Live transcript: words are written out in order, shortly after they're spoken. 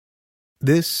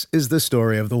This is the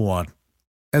story of the one.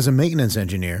 As a maintenance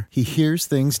engineer, he hears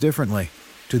things differently.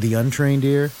 To the untrained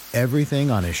ear,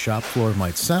 everything on his shop floor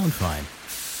might sound fine,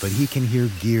 but he can hear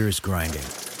gears grinding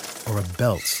or a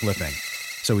belt slipping.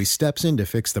 So he steps in to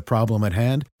fix the problem at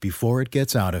hand before it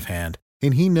gets out of hand.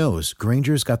 And he knows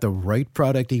Grainger's got the right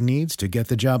product he needs to get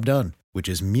the job done, which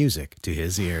is music to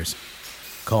his ears.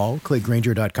 Call, click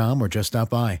Grainger.com, or just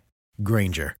stop by.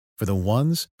 Grainger, for the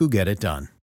ones who get it done.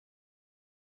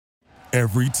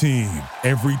 Every team,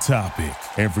 every topic,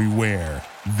 everywhere.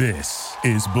 This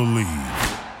is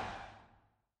Believe.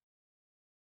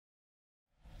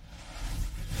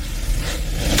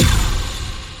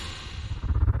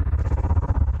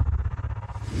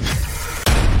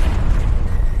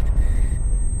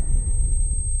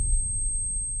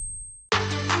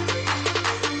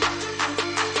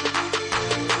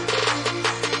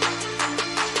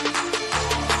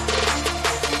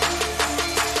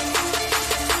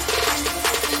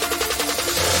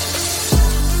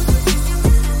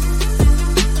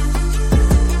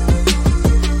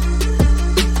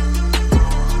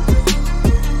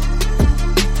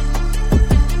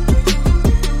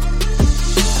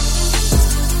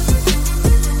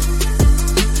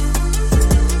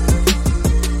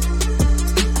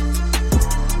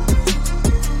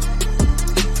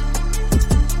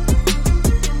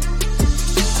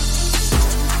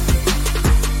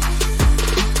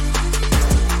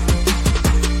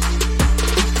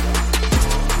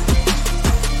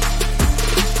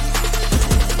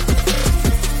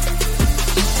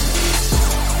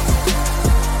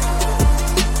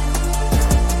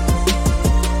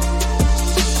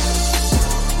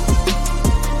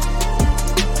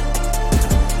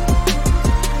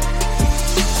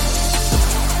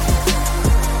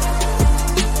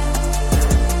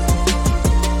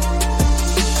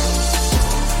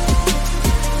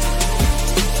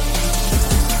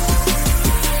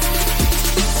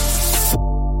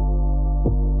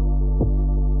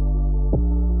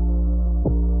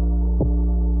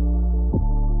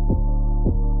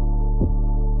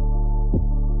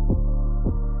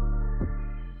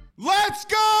 Let's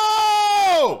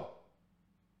go!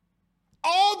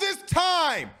 All this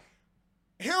time,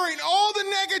 hearing all the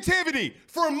negativity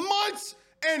for months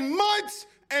and months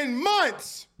and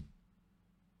months.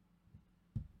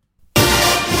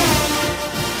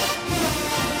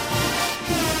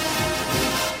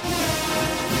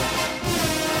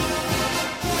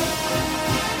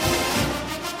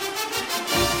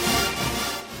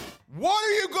 What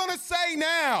are you going to say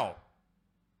now?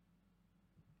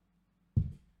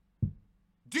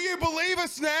 Do you believe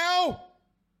us now?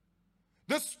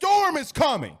 The storm is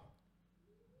coming.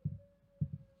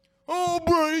 Oh,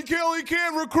 Brian Kelly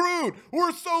can't recruit.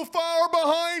 We're so far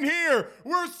behind here.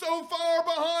 We're so far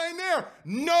behind there.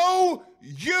 No,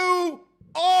 you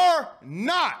are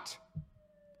not.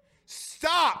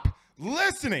 Stop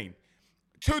listening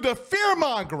to the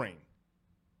fear-mongering.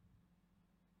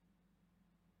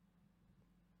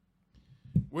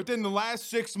 Within the last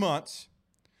 6 months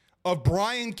of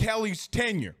Brian Kelly's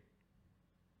tenure,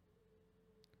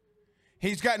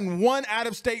 he's gotten one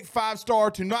out-of-state five-star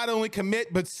to not only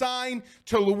commit but sign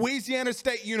to Louisiana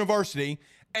State University.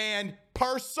 And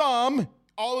per some,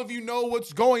 all of you know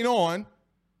what's going on.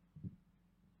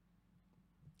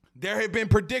 There have been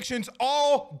predictions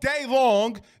all day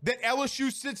long that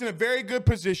LSU sits in a very good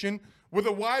position with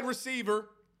a wide receiver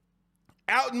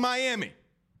out in Miami.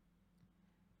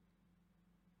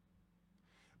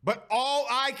 But all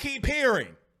I keep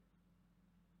hearing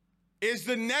is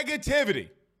the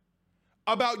negativity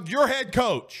about your head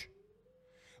coach.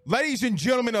 Ladies and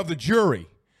gentlemen of the jury,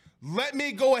 let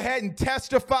me go ahead and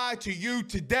testify to you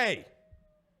today.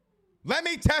 Let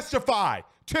me testify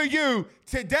to you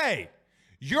today.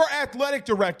 Your athletic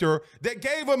director that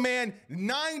gave a man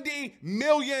 $90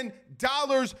 million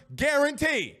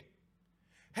guaranteed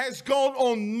has gone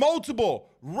on multiple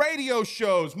radio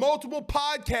shows, multiple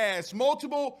podcasts,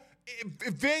 multiple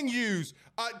venues,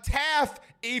 TAF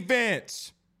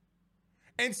events,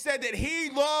 and said that he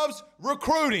loves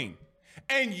recruiting.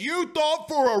 And you thought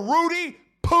for a Rudy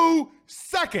Poo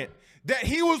second that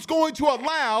he was going to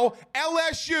allow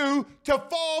LSU to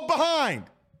fall behind.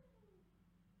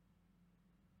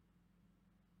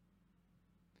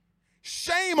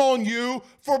 Shame on you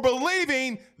for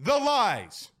believing the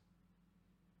lies.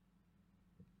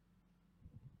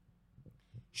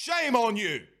 Shame on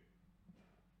you.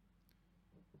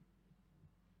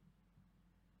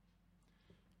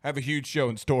 I have a huge show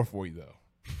in store for you, though.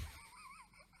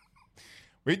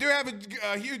 We do have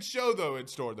a huge show, though, in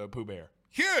store, though, Pooh Bear.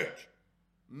 Huge.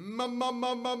 Massive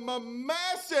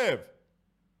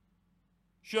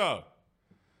show.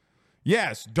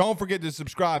 Yes, don't forget to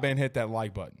subscribe and hit that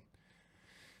like button.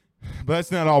 But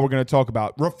that's not all we're going to talk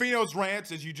about. Ruffino's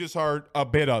rants, as you just heard a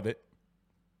bit of it.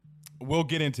 We'll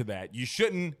get into that. You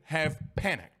shouldn't have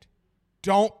panicked.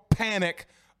 Don't panic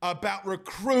about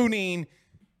recruiting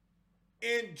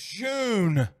in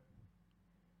June.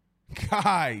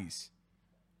 Guys,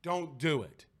 don't do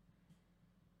it.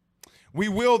 We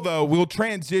will, though. We'll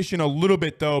transition a little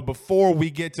bit, though, before we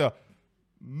get to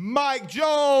Mike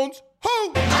Jones.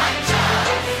 Who? Mike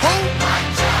Jones. Who?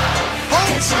 Mike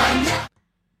Jones. Who?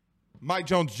 Mike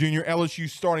Jones Jr., LSU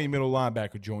starting middle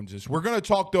linebacker, joins us. We're going to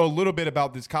talk, though, a little bit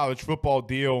about this college football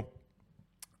deal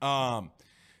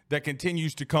that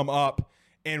continues to come up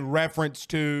in reference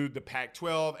to the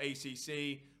Pac-12,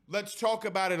 ACC. Let's talk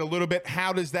about it a little bit.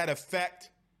 How does that affect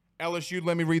LSU?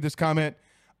 Let me read this comment.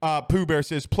 Pooh Bear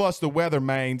says, plus the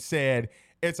weatherman said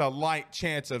it's a light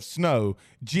chance of snow.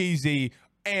 Jeezy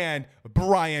and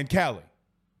Brian Kelly.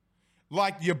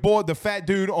 Like your boy, the fat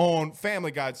dude on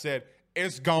Family Guy said,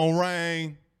 it's gonna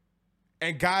rain.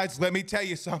 And guys, let me tell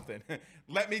you something.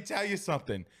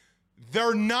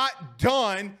 They're not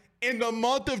done in the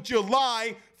month of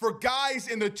July for guys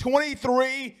in the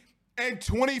 23 and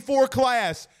 24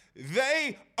 class.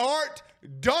 They aren't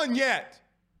done yet.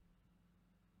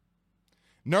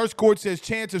 Nurse Court says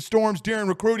chance of storms during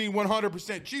recruiting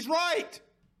 100%. She's right.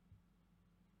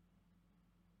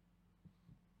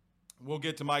 We'll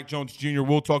get to Mike Jones Jr.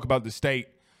 We'll talk about the state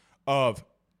of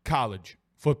college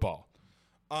football.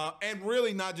 And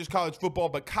really not just college football,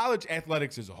 but college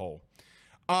athletics as a whole.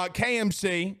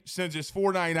 KMC sends us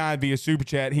 $4.99 via Super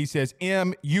Chat. He says,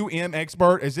 UM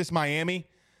expert, is this Miami?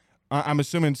 I'm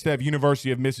assuming instead of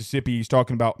University of Mississippi, he's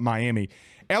talking about Miami.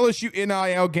 LSU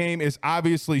NIL game is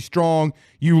obviously strong.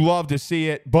 You love to see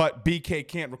it, but BK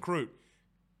can't recruit.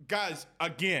 Guys,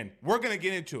 again, we're going to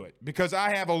get into it because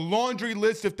I have a laundry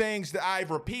list of things that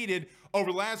I've repeated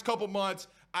over the last couple months.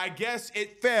 I guess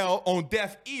it fell on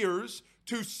deaf ears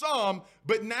to some,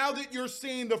 but now that you're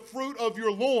seeing the fruit of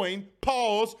your loin,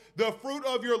 pause, the fruit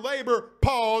of your labor,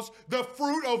 pause, the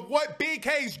fruit of what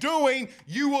BK's doing,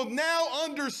 you will now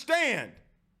understand.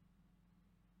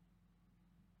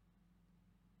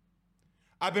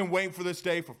 I've been waiting for this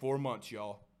day for 4 months,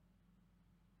 y'all.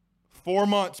 4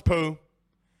 months, Pooh.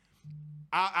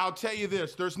 I'll tell you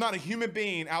this. There's not a human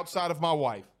being outside of my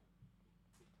wife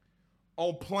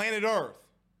on planet Earth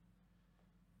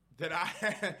that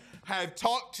I have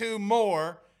talked to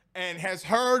more and has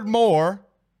heard more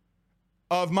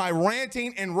of my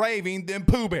ranting and raving than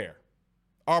Pooh Bear,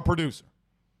 our producer.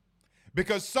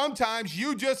 Because sometimes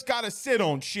you just got to sit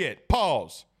on shit.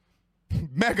 Pause.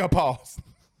 Mega pause.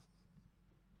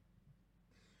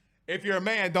 If you're a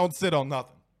man, don't sit on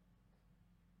nothing.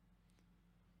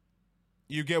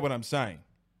 You get what I'm saying.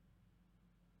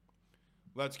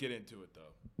 Let's get into it, though.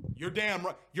 You're damn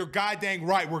right. You're goddamn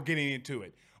right we're getting into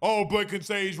it. Oh, Blake can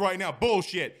say he's right now.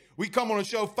 Bullshit. We come on a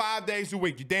show 5 days a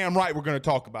week. You're damn right we're going to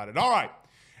talk about it. All right.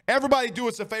 Everybody do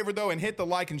us a favor, though, and hit the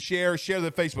like and share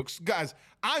the Facebook. Guys,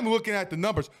 I'm looking at the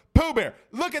numbers. Pooh Bear,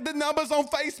 look at the numbers on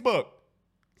Facebook.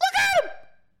 Look at them.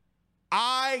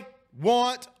 I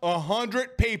want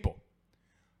 100 people,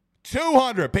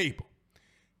 200 people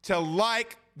to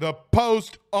like the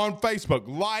post on Facebook.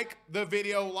 Like the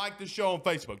video, like the show on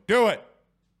Facebook. Do it.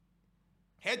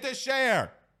 Hit the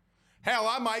share. Hell,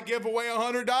 I might give away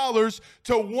 $100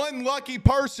 to one lucky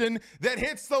person that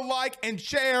hits the like and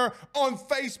share on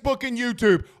Facebook and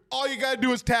YouTube. All you got to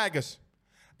do is tag us.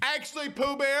 Actually,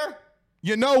 Pooh Bear,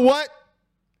 you know what?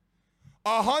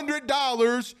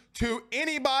 $100 to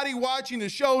anybody watching the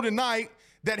show tonight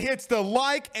that hits the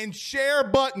like and share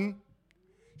button,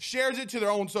 shares it to their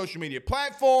own social media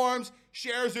platforms,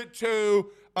 shares it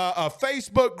to a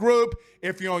Facebook group.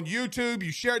 If you're on YouTube,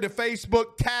 you share it to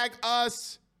Facebook, tag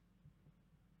us.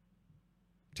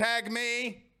 Tag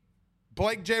me,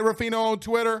 Blake J. Ruffino on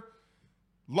Twitter.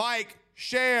 Like,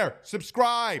 share,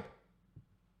 subscribe.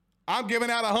 I'm giving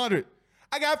out 100.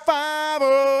 I got 5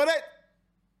 of it.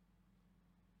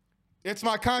 It's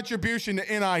my contribution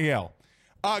to NIL.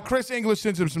 Chris English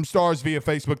sends him some stars via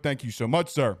Facebook. Thank you so much,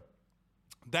 sir.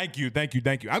 Thank you.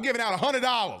 I'm giving out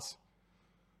 $100.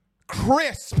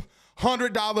 Crisp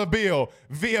 $100 bill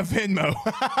via Venmo.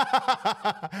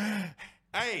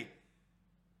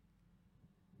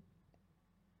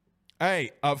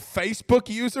 Hey, a Facebook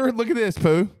user? Look at this,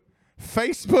 Pooh.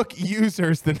 Facebook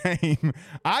user's the name.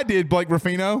 I did, Blake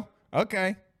Ruffino.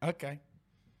 Okay.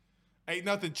 Ain't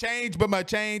nothing changed but my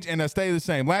change, and I stay the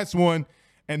same. Last one,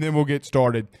 and then we'll get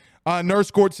started.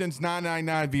 Nurse Court sends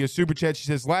 $9.99 via Super Chat. She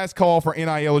says, last call for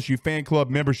NILSU fan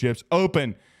club memberships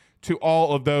open to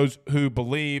all of those who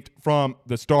believed from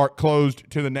the start, closed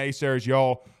to the naysayers.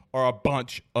 Y'all are a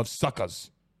bunch of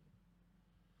suckers.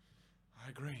 I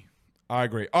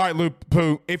agree. All right, Luke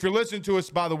Pooh. If you're listening to us,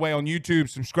 by the way, on YouTube,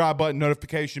 subscribe button,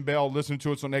 notification bell, listen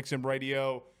to us on XM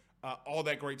Radio, all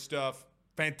that great stuff.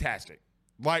 Fantastic.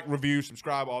 Like, review,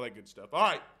 subscribe, all that good stuff. All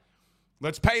right,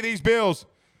 let's pay these bills.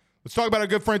 Let's talk about our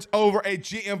good friends over at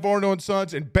GM Varno &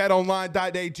 Sons and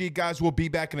BetOnline.ag. Guys, we'll be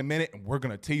back in a minute, and we're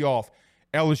going to tee off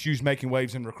LSU's making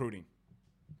waves in recruiting.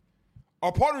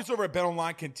 Our partners over at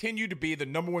BetOnline continue to be the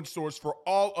number one source for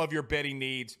all of your betting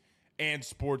needs and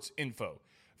sports info.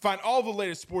 Find all the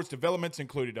latest sports developments,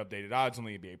 including updated odds on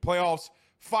the NBA playoffs,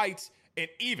 fights, and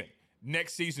even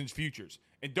next season's futures.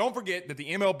 And don't forget that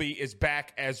the MLB is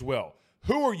back as well.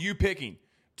 Who are you picking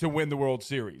to win the World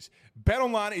Series?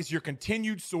 BetOnline is your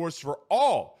continued source for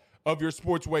all of your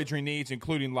sports wagering needs,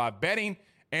 including live betting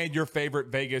and your favorite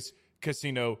Vegas,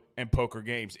 casino, and poker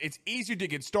games. It's easy to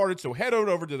get started, so head on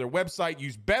over to their website.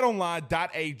 Use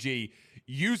betonline.ag.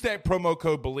 Use that promo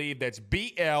code BELIEVE. That's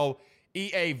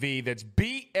BLEAV. That's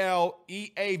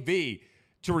BLEAV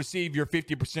to receive your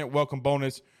 50% welcome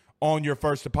bonus on your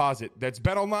first deposit. That's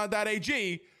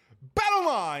betonline.ag.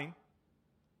 Betonline.ag.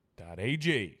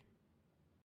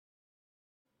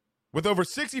 With over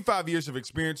 65 years of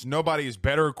experience, nobody is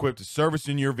better equipped to service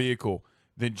in your vehicle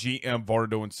than GM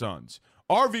Varno & Sons.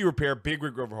 RV repair, big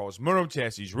rig overhauls, motorhome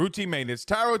chassis, routine maintenance,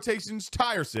 tire rotations,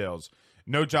 tire sales.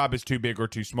 No job is too big or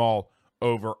too small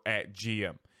over at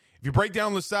GM. If you break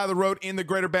down the side of the road in the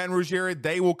greater Baton Rouge area,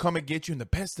 they will come and get you. And the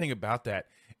best thing about that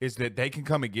is that they can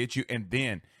come and get you, and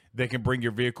then they can bring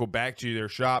your vehicle back to their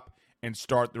shop and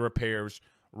start the repairs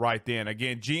right then.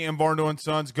 Again, GM Varno &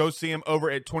 Sons. Go see them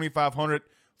over at 2500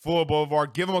 Fuller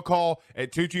Boulevard. Give them a call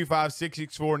at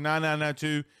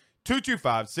 225-664-9992.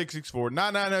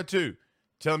 225-664-9992.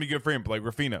 Tell them your good friend Blake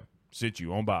Ruffino sent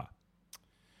you on by.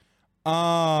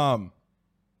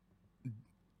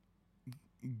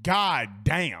 God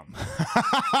damn.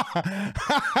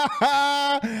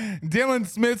 Dylan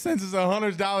Smith sends us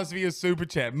 $100 via Super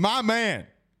Chat. My man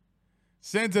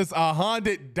sends us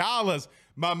 $100.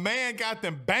 My man got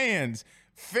them bands.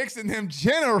 Fixing them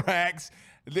Generacs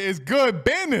is good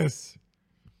business.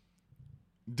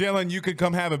 Dylan, you could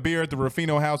come have a beer at the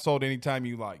Ruffino household anytime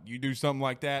you like. You do something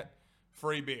like that,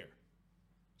 free beer.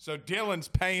 So Dylan's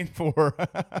paying for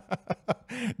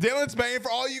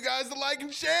all you guys to like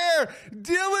and share.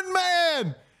 Dylan,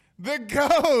 man, the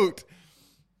GOAT.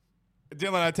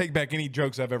 Dylan, I take back any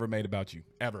jokes I've ever made about you,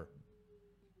 ever.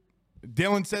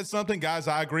 Dylan said something, guys,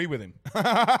 I agree with him.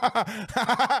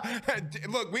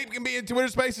 Look, we can be in Twitter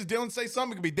spaces. Dylan say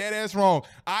something, it can be dead ass wrong.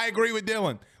 I agree with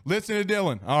Dylan. Listen to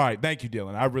Dylan. All right, thank you,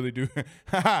 Dylan. I really do.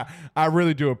 I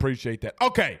really do appreciate that.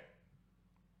 Okay,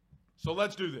 so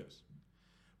let's do this.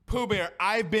 Pooh Bear,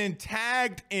 I've been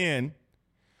tagged in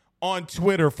on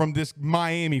Twitter from this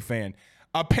Miami fan.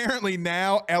 Apparently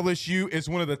now LSU is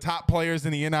one of the top players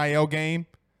in the NIL game.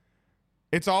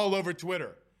 It's all over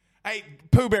Twitter. Hey,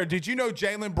 Pooh Bear, did you know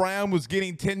Jaylen Brown was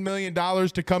getting $10 million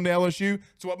to come to LSU?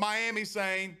 So what Miami's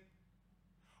saying,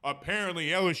 apparently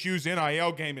LSU's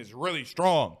NIL game is really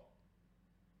strong.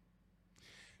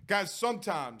 Guys,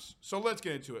 sometimes, so let's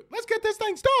get into it. Let's get this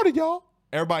thing started, y'all.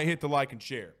 Everybody hit the like and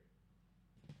share.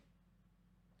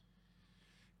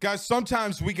 Guys,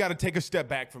 sometimes we got to take a step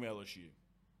back from LSU.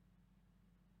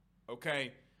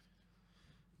 Okay?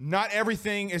 Not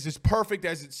everything is as perfect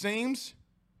as it seems.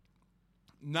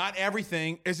 Not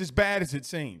everything is as bad as it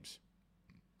seems.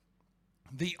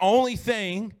 The only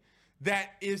thing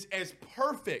that is as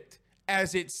perfect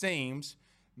as it seems,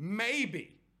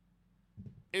 maybe,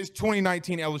 is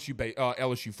 2019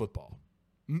 LSU football.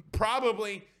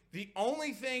 Probably the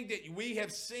only thing that we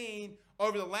have seen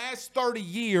over the last 30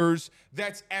 years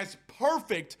that's as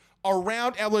perfect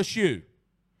around LSU.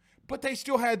 But they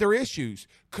still had their issues.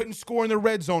 Couldn't score in the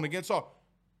red zone against all.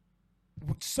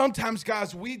 Sometimes,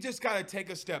 guys, we just got to take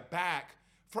a step back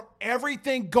from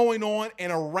everything going on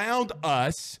and around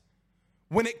us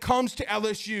when it comes to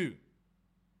LSU.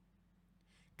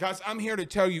 Guys, I'm here to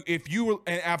tell you, if you were,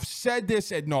 and I've said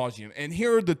this ad nauseum, and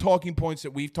here are the talking points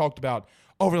that we've talked about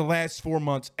over the last 4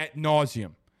 months ad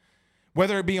nauseum.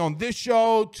 Whether it be on this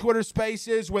show, Twitter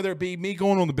Spaces, whether it be me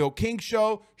going on the Bill King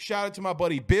Show, shout out to my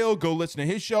buddy Bill. Go listen to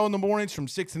his show in the mornings from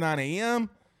 6 to 9 a.m.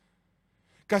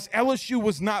 Guys, LSU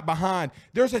was not behind.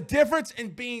 There's a difference in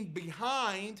being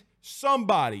behind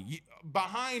somebody.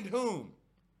 Behind whom?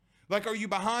 Like, are you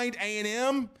behind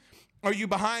A&M? Are you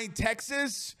behind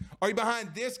Texas? Are you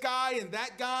behind this guy and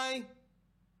that guy?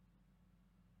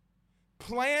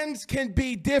 Plans can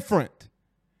be different.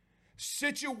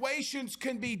 Situations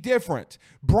can be different.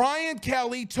 Brian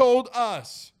Kelly told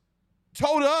us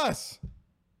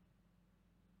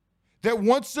that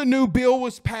once the new bill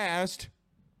was passed,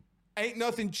 ain't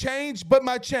nothing changed but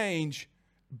my change.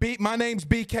 My name's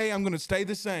BK. I'm going to stay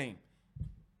the same.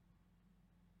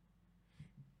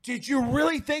 Did you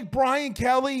really think Brian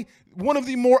Kelly, one of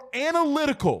the more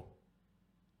analytical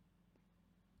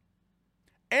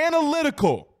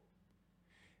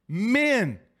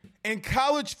men in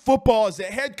college football as a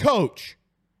head coach,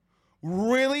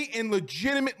 really and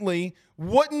legitimately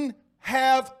wouldn't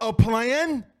have a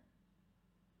plan?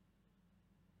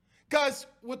 Guys,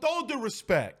 with all due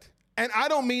respect, and I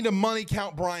don't mean to money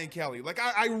count Brian Kelly. Like,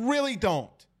 I really don't.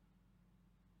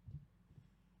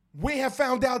 We have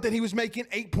found out that he was making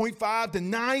 $8.5 to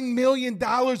 $9 million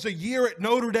a year at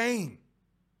Notre Dame.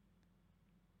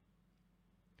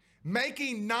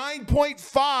 Making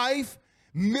 $9.5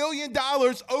 million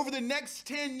over the next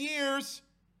 10 years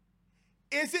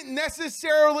isn't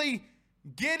necessarily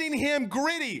getting him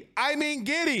gritty. I mean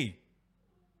giddy.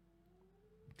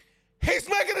 He's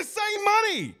making the same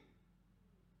money.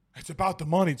 It's about the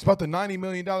money. It's about the $90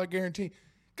 million guarantee.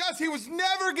 Guys, he was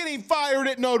never getting fired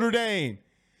at Notre Dame.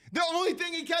 The only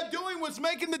thing he kept doing was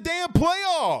making the damn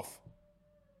playoff.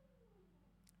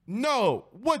 No,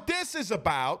 what this is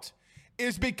about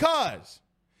is because,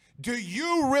 do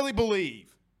you really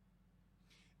believe,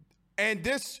 and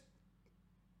this,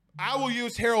 I will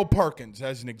use Harold Perkins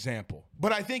as an example,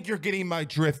 but I think you're getting my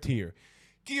drift here.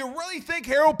 Do you really think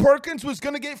Harold Perkins was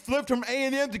going to get flipped from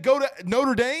A&M to go to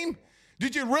Notre Dame?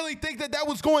 Did you really think that that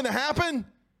was going to happen?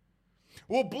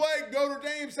 Well, Blake, Notre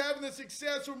Dame's having the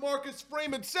success with Marcus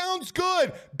Freeman. Sounds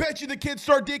good. Bet you the kids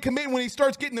start decommitting when he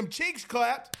starts getting them cheeks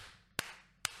clapped.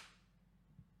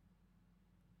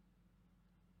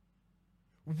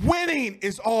 Winning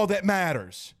is all that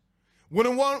matters.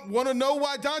 Want to know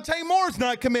why Dante Moore's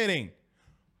not committing?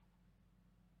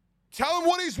 Tell him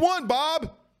what he's won,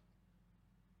 Bob.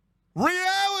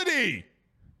 Reality.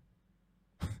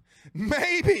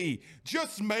 Maybe,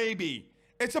 just maybe,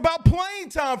 it's about playing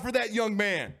time for that young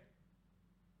man.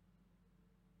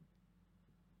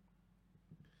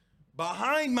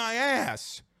 Behind my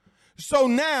ass. So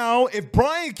now, if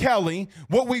Brian Kelly,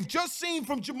 what we've just seen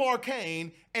from Jamar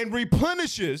Cain, and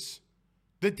replenishes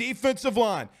the defensive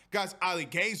line. Guys, Ali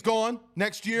Gay's gone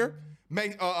next year.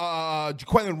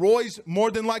 Jaquelin Roy's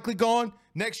more than likely gone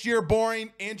next year,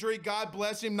 barring injury. God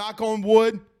bless him. Knock on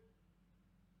wood.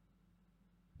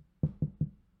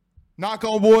 Knock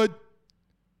on wood.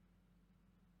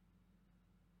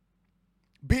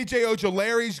 B.J.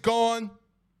 Ojolari's gone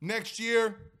next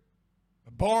year,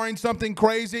 barring something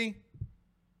crazy.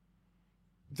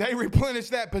 They replenish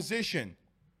that position.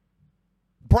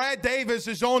 Brad Davis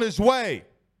is on his way.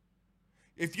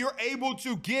 If you're able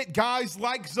to get guys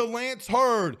like Zalance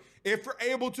Hurd, if you're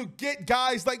able to get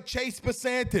guys like Chase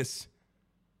Pasantis,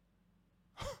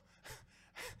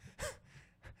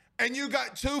 and you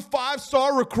got 2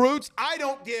 5-star recruits, I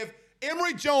don't give.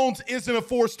 Emory Jones isn't a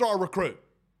 4-star recruit.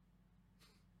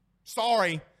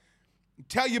 Sorry.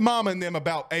 Tell your mama and them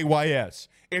about AYS.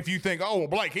 If you think, oh,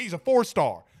 Blake, he's a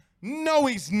 4-star. No,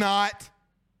 he's not.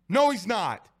 No, he's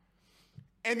not.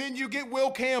 And then you get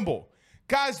Will Campbell.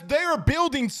 Guys, they're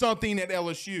building something at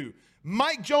LSU.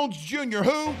 Mike Jones Jr.,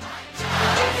 who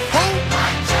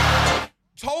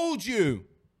told you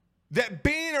that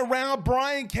being around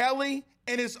Brian Kelly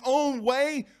in his own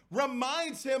way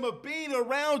reminds him of being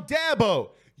around Dabo.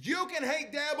 You can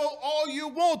hate Dabo all you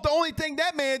want. The only thing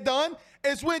that man done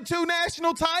is win 2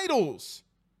 national titles.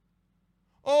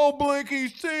 Oh, Blinky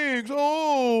stinks.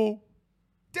 Oh.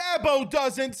 Dabo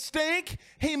doesn't stink.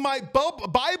 He might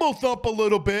Bible thump a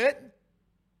little bit.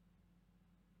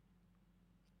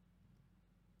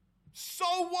 So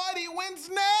what? He wins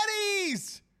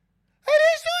natties. And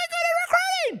he's doing good at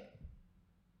recruiting.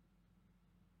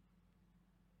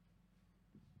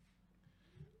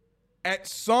 At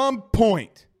some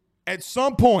point,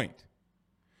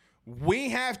 we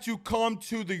have to come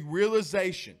to the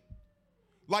realization,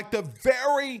 like the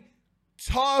very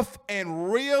tough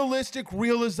and realistic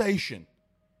realization,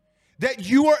 that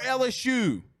you are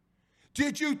LSU.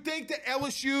 Did you think that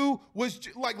LSU was,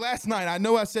 like last night, I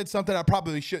know I said something I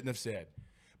probably shouldn't have said,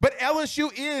 but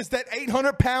LSU is that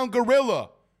 800-pound gorilla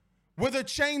with a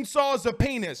chainsaw as a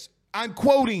penis. I'm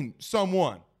quoting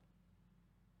someone.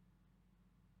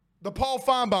 The Paul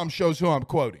Feinbaum shows who I'm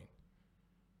quoting.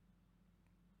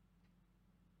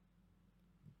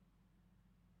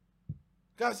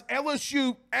 Guys,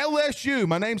 LSU,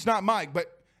 my name's not Mike,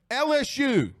 but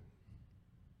LSU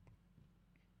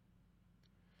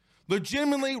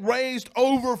legitimately raised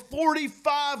over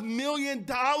 $45 million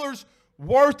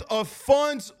worth of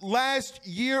funds last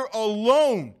year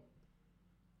alone.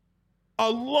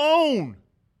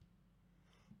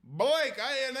 Blake,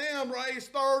 A&M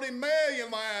raised $30 million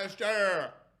last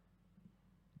year.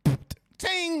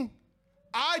 Ting!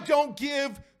 I don't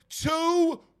give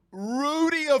two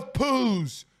Rudy of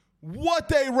poos what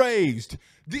they raised.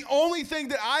 The only thing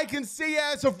that I can see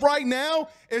as of right now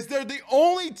is they're the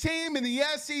only team in the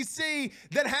SEC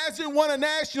that hasn't won a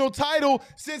national title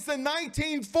since the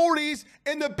 1940s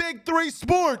in the Big Three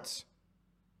sports.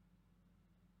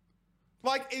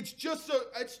 Like, it's just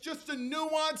a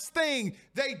nuanced thing.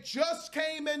 They just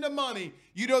came into money.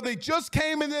 You know, they just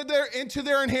came into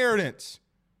their inheritance.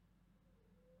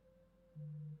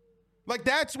 Like,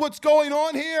 that's what's going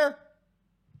on here.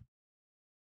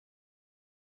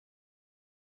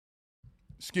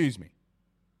 Excuse me.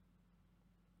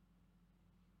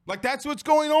 Like, that's what's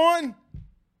going on.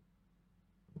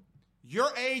 Your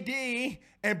AD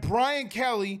and Brian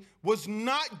Kelly was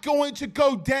not going to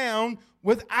go down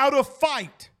without a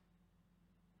fight.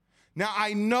 Now,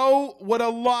 I know what a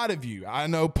lot of you, I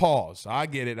know, pause. I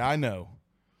get it. I know.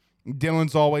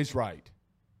 Dylan's always right.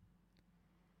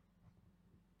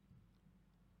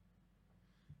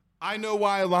 I know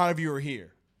why a lot of you are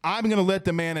here. I'm going to let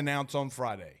the man announce on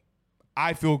Friday.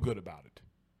 I feel good about it.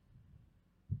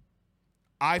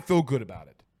 I feel good about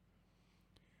it.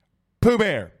 Pooh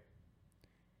Bear.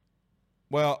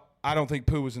 Well, I don't think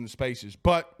Pooh was in the spaces,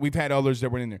 but we've had others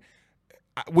that were in there.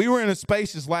 We were in a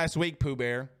spaces last week, Pooh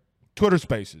Bear, Twitter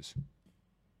spaces.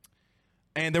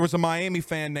 And there was a Miami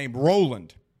fan named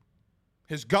Roland.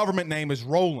 His government name is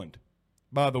Roland,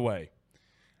 by the way.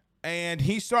 And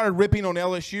he started ripping on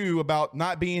LSU about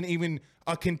not being even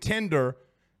a contender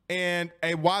and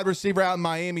a wide receiver out in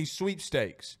Miami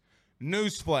sweepstakes.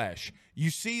 Newsflash. You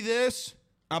see this?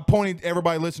 I'm pointing to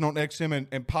everybody listening on XM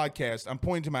and podcast. I'm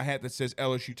pointing to my hat that says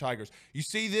LSU Tigers. You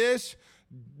see this?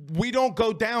 We don't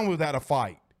go down without a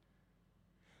fight.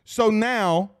 So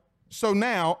now,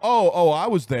 I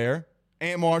was there.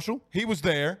 Ant Marshall, he was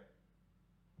there.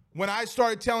 When I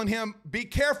started telling him, be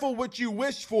careful what you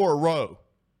wish for, Roe.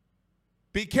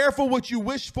 Be careful what you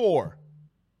wish for.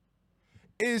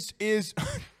 Is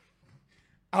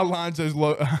Alonzo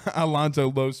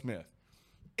Lowe Smith.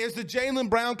 Is the Jaylen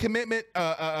Brown commitment,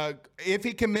 if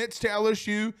he commits to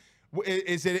LSU,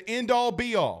 is it an end-all,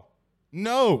 be-all?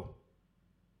 No,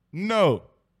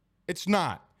 it's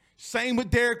not. Same with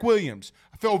Derek Williams.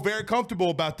 I feel very comfortable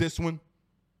about this one.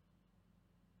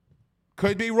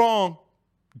 Could be wrong.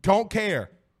 Don't care.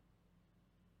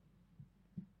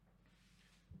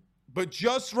 But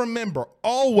just remember,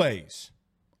 always,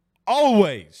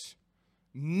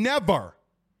 never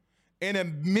in a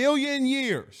million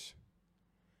years,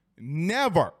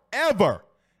 never, ever,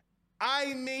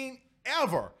 I mean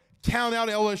ever, count out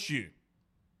LSU.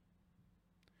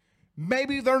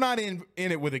 Maybe they're not in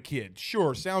it with a kid.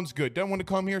 Sure, sounds good. Don't want to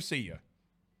come here, see you.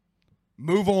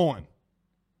 Move on.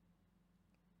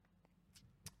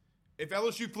 If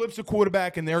LSU flips a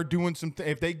quarterback and they're doing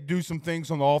if they do some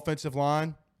things on the offensive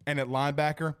line and at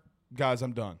linebacker, guys,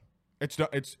 I'm done. It's done.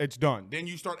 It's done. Then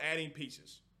you start adding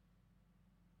pieces.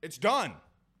 It's done.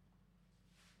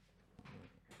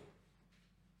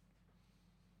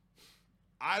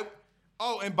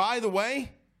 And by the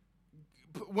way,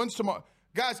 when's tomorrow?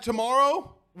 Guys,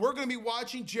 tomorrow we're going to be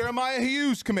watching Jeremiah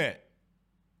Hughes commit.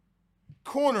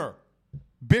 Corner,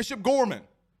 Bishop Gorman.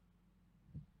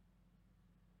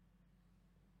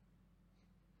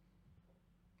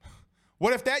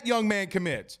 What if that young man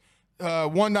commits?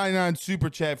 199 super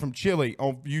chat from Chile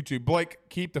on YouTube. Blake,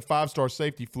 keep the 5-star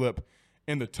safety flip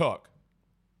in the tuck.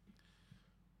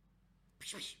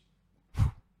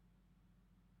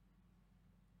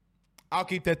 I'll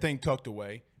keep that thing tucked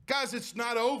away. Guys, it's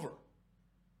not over.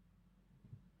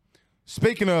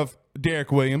 Speaking of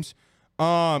Derek Williams,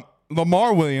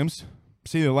 Lamar Williams,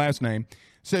 see the last name,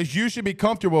 says you should be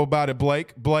comfortable about it,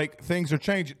 Blake. Blake, things are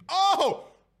changing.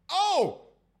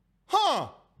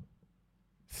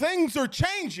 Things are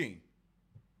changing.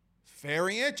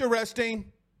 Very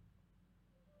interesting.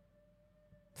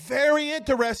 Very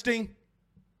interesting.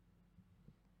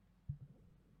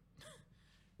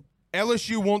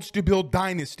 LSU wants to build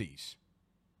dynasties.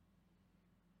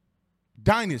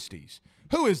 Dynasties.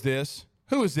 Who is this?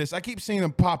 I keep seeing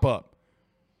them pop up.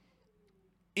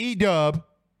 E-Dub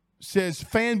says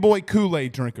fanboy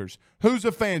Kool-Aid drinkers. Who's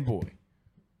a fanboy?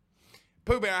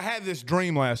 Pooh Bear, I had this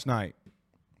dream last night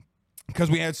because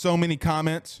we had so many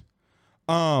comments.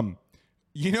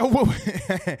 You know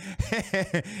what?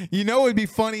 You know what would be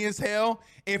funny as hell?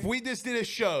 If we just did a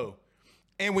show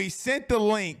and we sent the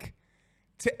link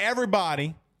to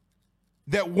everybody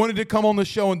that wanted to come on the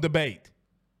show and debate.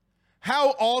 How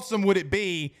awesome would it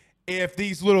be if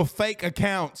these little fake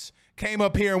accounts came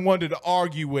up here and wanted to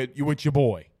argue with your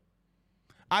boy?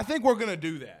 I think we're going to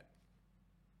do that.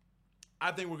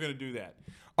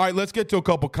 All right, let's get to a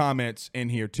couple comments in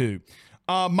here, too.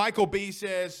 Michael B.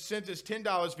 says, sent us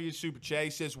 $10 via Super Chat. He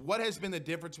says, what has been the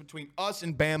difference between us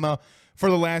and Bama for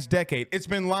the last decade? It's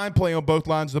been line play on both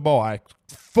lines of the ball. I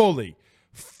fully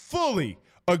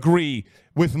agree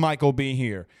with Michael B.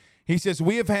 here. He says,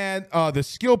 we have had the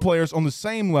skill players on the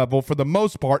same level for the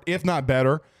most part, if not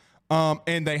better,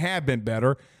 and they have been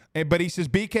better. But he says,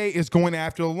 BK is going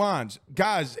after the lines.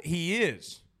 Guys, he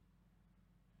is.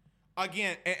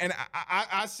 Again, and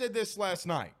I said this last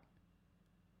night.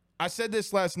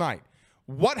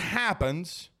 What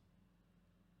happens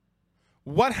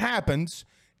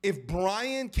if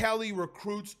Brian Kelly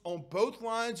recruits on both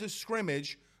lines of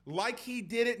scrimmage like he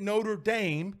did at Notre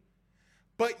Dame,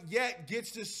 but yet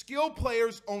gets the skill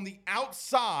players on the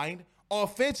outside,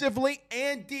 offensively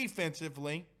and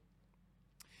defensively,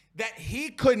 that he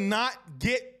could not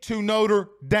get to Notre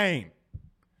Dame?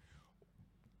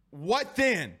 What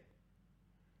then?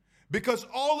 Because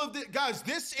all of the guys,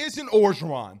 this isn't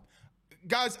Orgeron.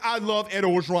 Guys, I love Ed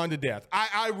Orgeron to death.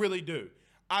 I really do.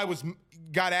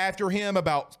 Got after him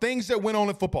about things that went on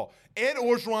in football. Ed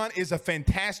Orgeron is a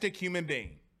fantastic human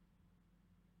being.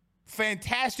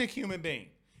 Fantastic human being.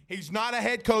 He's not a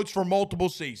head coach for multiple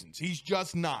seasons. He's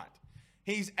just not.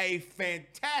 He's a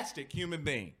fantastic human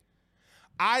being.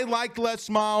 I liked Les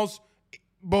Miles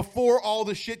before all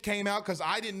the shit came out because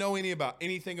I didn't know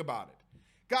anything about it.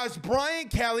 Guys, Brian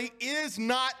Kelly is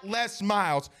not Les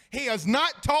Miles. He is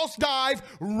not toss dive,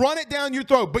 run it down your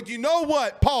throat. But you know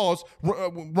what? Pause.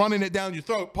 Running it down your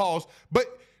throat. Pause. But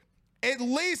at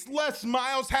least Les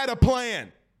Miles had a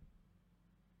plan.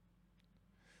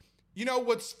 You know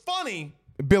what's funny?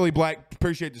 Billy Black,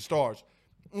 appreciate the stars.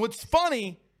 What's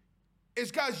funny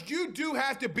is, guys, you do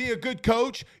have to be a good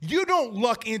coach. You don't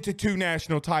luck into 2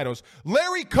 national titles.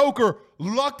 Larry Coker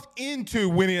lucked into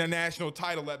winning a national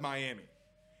title at Miami.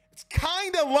 It's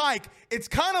kind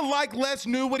of like Les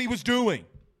knew what he was doing.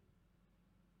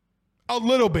 A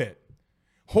little bit.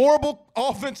 Horrible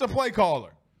offensive play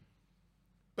caller.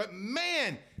 But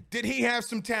man, did he have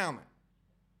some talent.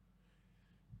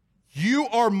 You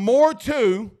are more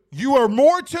too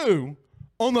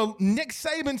on the Nick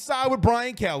Saban side with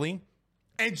Brian Kelly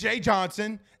and Jay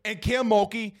Johnson and Kim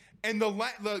Mulkey, and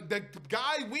the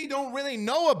guy we don't really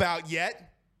know about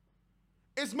yet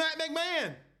is Matt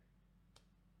McMahon.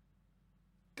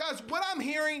 Guys, what I'm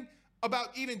hearing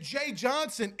about even Jay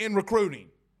Johnson in recruiting,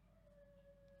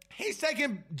 he's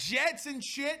taking jets and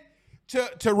shit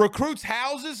to recruits'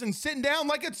 houses and sitting down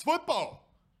like it's football.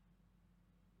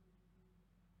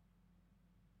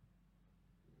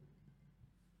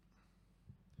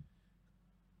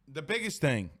 The biggest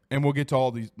thing, and we'll get to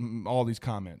all these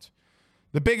comments.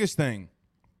 The biggest thing,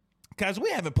 guys, we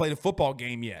haven't played a football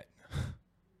game yet.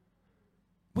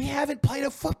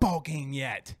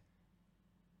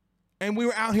 And we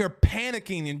were out here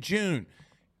panicking in June.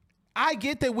 I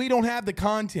get that we don't have the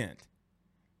content.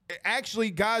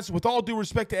 Actually, guys, with all due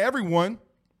respect to everyone,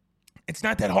 it's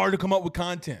not that hard to come up with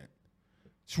content.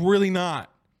 It's really not.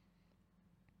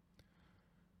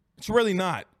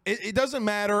 It doesn't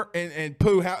matter, and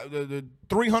Pooh, how the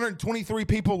 323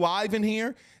 people live in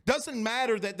here. Doesn't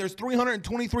matter that there's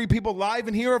 323 people live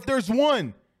in here if there's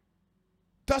one.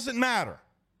 Doesn't matter.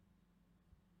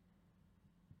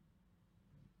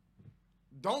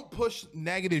 Don't push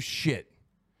negative shit.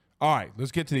 All right,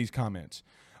 let's get to these comments.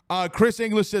 Chris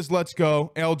English says, let's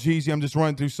go. LGZ, I'm just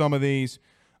running through some of these.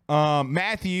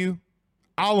 Matthew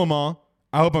Alama,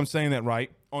 I hope I'm saying that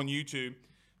right, on YouTube,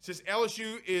 says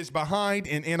LSU is behind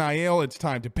in NIL. It's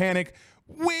time to panic.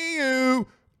 Wee-oo,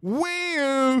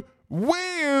 wee-oo,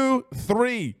 wee-oo.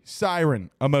 3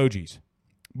 siren emojis.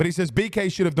 But he says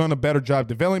BK should have done a better job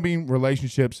developing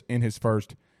relationships in his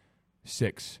first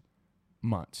 6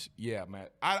 months. Yeah,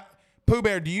 Matt. Pooh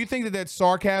Bear, do you think that that's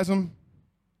sarcasm?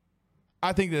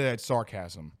 I think that that's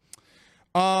sarcasm.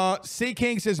 C.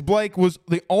 King says Blake was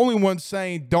the only one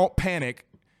saying don't panic.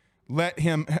 Let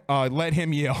him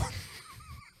yell.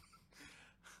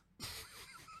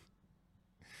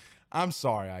 I'm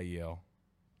sorry I yell.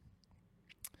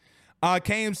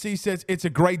 KMC says it's a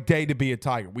great day to be a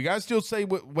Tiger. We got to still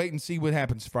wait and see what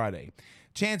happens Friday.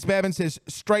 Chance Babin says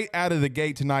straight out of the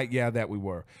gate tonight. Yeah, that we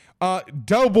were.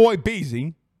 Doughboy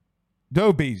Beasy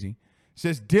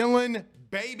says Dylan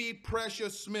Baby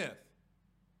Precious Smith.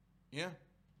 Yeah,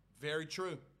 very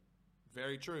true.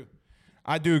 Very true.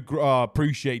 I do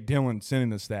appreciate Dylan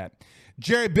sending us that.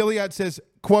 Jared Billiard says,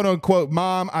 quote unquote,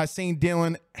 Mom, I seen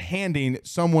Dylan handing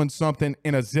someone something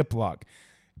in a Ziploc.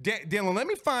 Dylan, let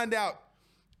me find out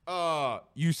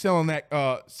you selling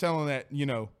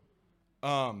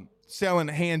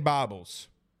hand Bibles.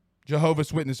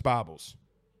 Jehovah's Witness Bibles.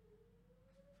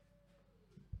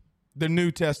 The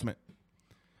New Testament.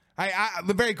 I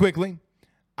very quickly,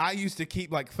 I used to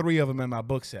keep like 3 of them in my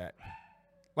book set.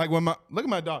 Like when look at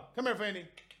my dog. Come here, Fanny.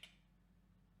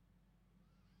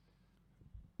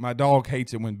 My dog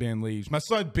hates it when Ben leaves. My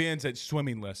son Ben's at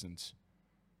swimming lessons.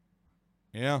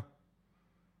 Yeah.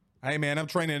 Hey, man, I'm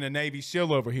training a Navy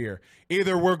SEAL over here.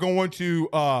 Either we're going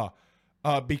to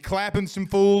be clapping some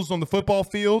fools on the football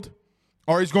field,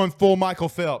 or he's going full Michael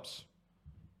Phelps.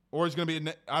 Or he's going to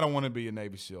be I don't want to be a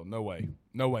Navy SEAL. No way.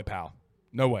 No way, pal.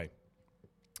 No way.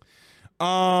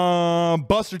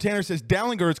 Buster Tanner says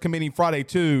Dallinger is committing Friday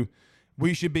too.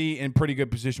 We should be in pretty good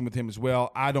position with him as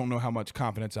well. I don't know how much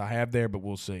confidence I have there, but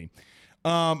we'll see.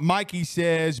 Mikey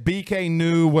says BK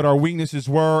knew what our weaknesses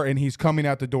were, and he's coming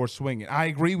out the door swinging. I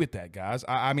agree with that, guys.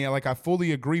 I mean, I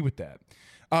fully agree with that.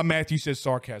 Matthew says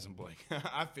sarcasm, Blake.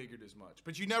 I figured as much.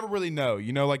 But you never really know.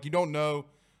 You know, like you don't know.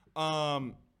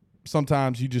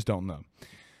 Sometimes you just don't know.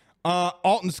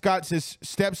 Alton Scott says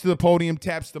steps to the podium,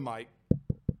 taps the mic.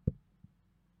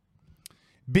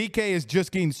 BK is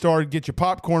just getting started. Get your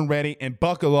popcorn ready and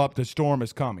buckle up. The storm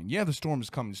is coming. Yeah, the storm is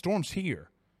coming. The storm's here.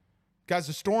 Guys,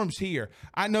 the storm's here.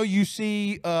 I know you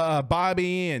see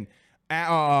Bobby and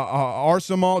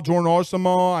Arsenal, Jordan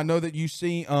Arsenal. I know that you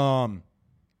see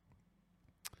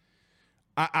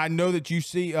I know that you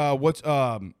see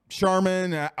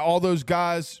Sherman, all those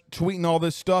guys tweeting all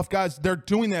this stuff. Guys, they're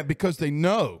doing that because they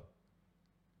know.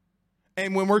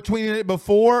 And when we're tweeting it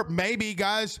before, maybe,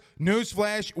 guys,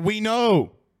 newsflash, we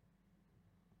know.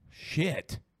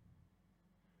 Shit.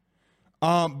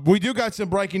 We do got some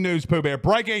breaking news, Pooh Bear.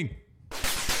 Breaking.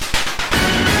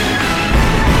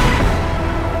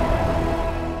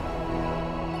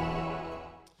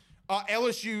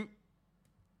 LSU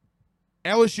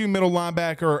middle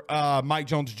linebacker Mike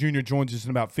Jones Jr. joins us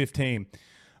in about 15.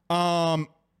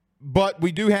 But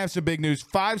we do have some big news.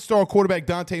 5-star quarterback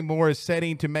Dante Moore is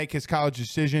setting to make his college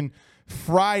decision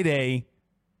Friday,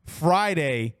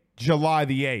 July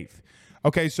the 8th.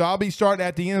 Okay, so I'll be starting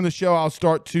at the end of the show. I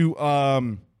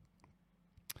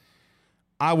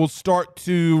will start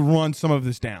to run some of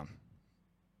this down.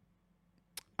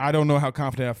 I don't know how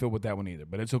confident I feel with that one either,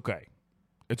 but it's okay.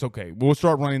 It's okay. We'll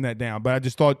start running that down. But I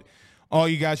just thought all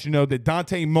you guys should know that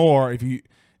Dante Moore, if you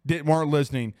weren't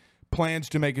listening, plans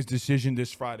to make his decision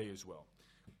this Friday as well.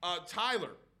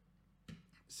 Tyler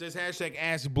says,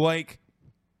 #Ask Blake,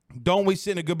 don't we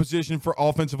sit in a good position for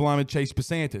offensive lineman Chase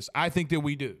Pasantis? I think that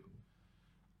we do.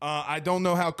 I don't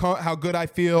know how good I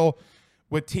feel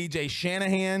with TJ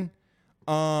Shanahan,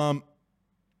 but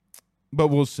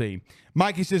we'll see.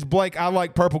 Mikey says, Blake, I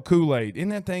like purple Kool-Aid. Isn't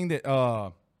that thing that,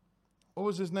 what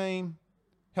was his name?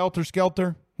 Helter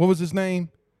Skelter? What was his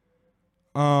name?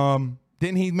 Didn't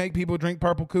he make people drink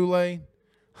purple Kool-Aid?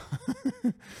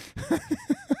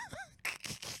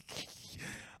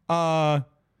 Charles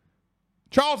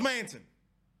Manson.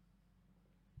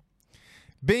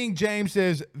 Bing James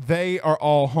says, they are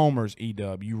all homers,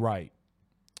 E-Dub. You right.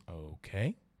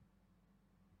 Okay.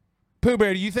 Pooh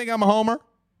Bear, do you think I'm a homer?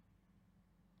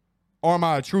 Or am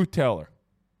I a truth teller?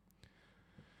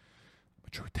 I'm a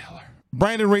truth teller.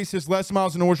 Brandon Reese says, Les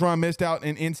Miles and Orgeron missed out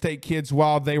in in-state kids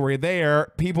while they were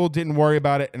there. People didn't worry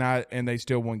about it, and they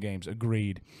still won games.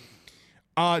 Agreed.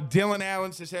 Dylan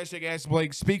Allen says, #Ask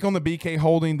Blake, speak on the BK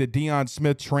holding the Deion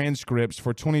Smith transcripts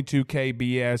for 22K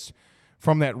BS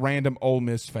from that random Ole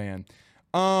Miss fan.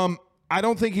 I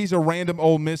don't think he's a random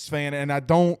Ole Miss fan, and I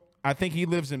think he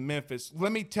lives in Memphis.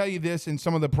 Let me tell you this in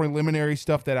some of the preliminary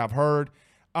stuff that I've heard.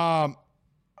 I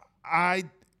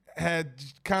had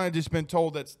kind of just been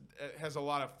told that it has a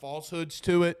lot of falsehoods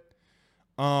to it.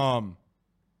 I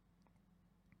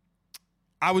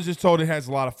was just told it has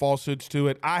a lot of falsehoods to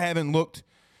it. I haven't looked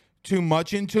too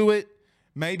much into it.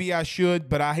 Maybe I should,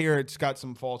 but I hear it's got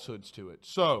some falsehoods to it.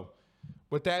 So,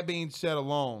 with that being said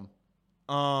alone,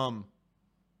 I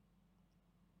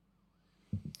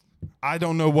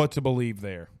don't know what to believe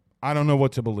there. I don't know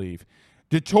what to believe.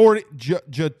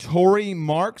 Jatori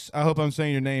Marks, I hope I'm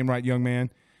saying your name right, young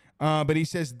man. But he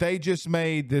says they just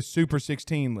made the Super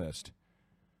 16 list.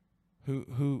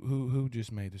 Who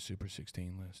just made the Super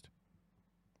 16 list?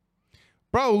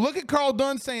 Bro, look at Carl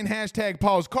Dunn saying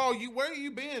 #pause. Carl, where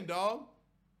you been, dog?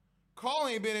 Carl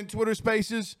ain't been in Twitter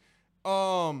Spaces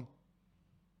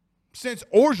since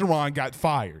Orgeron got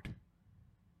fired.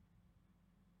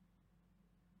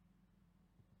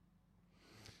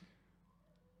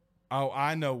 Oh,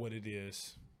 I know what it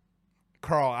is.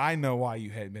 Carl, I know why you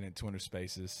hadn't been in Twitter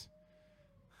Spaces.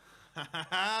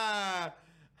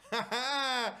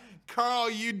 Carl,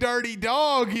 you dirty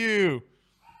dog, you.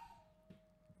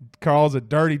 Carl's a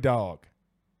dirty dog.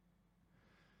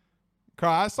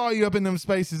 Carl, I saw you up in them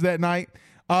spaces that night.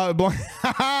 Oh,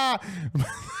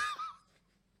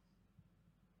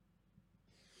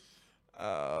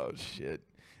 shit.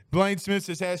 Blaine Smith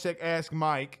says, hashtag ask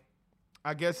Mike.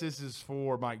 I guess this is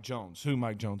for Mike Jones. Who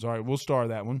Mike Jones? All right, we'll star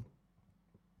that one.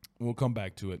 We'll come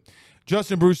back to it.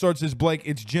 Justin Broussard says, Blake,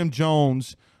 it's Jim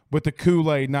Jones with the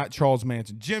Kool-Aid, not Charles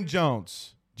Manson. Jim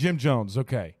Jones. Jim Jones,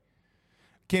 okay.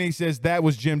 Kenny says, that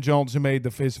was Jim Jones who made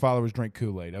his followers drink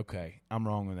Kool-Aid. Okay, I'm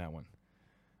wrong on that one.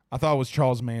 I thought it was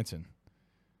Charles Manson.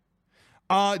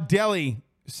 Deli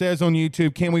says on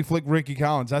YouTube, can we flick Ricky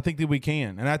Collins? I think that we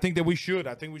can, and I think that we should.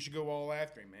 I think we should go all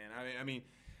after him, man.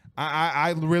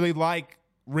 I really like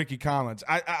Ricky Collins.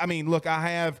 I mean, look, I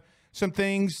have some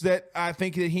things that I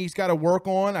think that he's got to work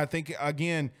on. I think,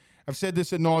 again, I've said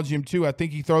this ad nauseum too. I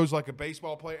think he throws like a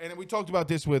baseball player, and we talked about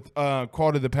this with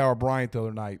Carter the Power Bryant the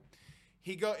other night.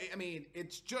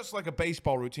 It's just like a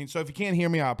baseball routine. So if you can't hear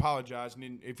me, I apologize.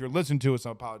 And if you're listening to us,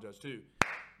 I apologize too.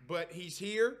 But he's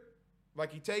here,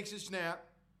 like he takes his snap,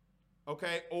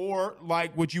 okay, or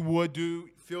like what you would do,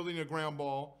 fielding a ground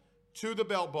ball to the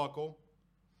belt buckle.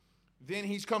 Then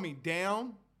he's coming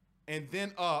down and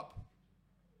then up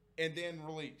and then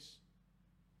release.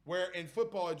 Where in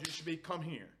football, it just should be come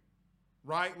here,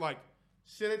 right? Like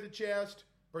sit at the chest,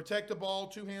 protect the ball,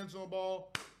 two hands on the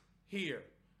ball, here.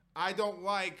 I don't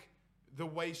like the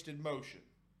wasted motion,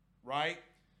 right?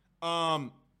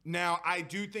 Now, I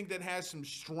do think that has some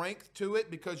strength to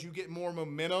it because you get more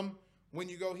momentum when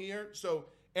you go here. So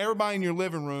everybody in your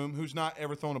living room who's not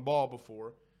ever thrown a ball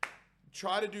before,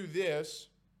 try to do this.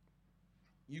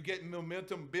 You get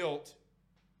momentum built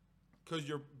because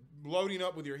you're loading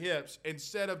up with your hips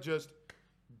instead of just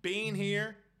being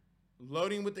here,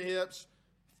 loading with the hips,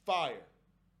 fire.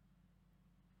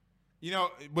 You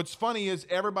know, what's funny is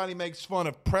everybody makes fun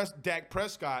of Dak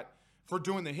Prescott for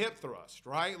doing the hip thrust,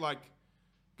 right? Like,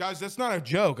 guys, that's not a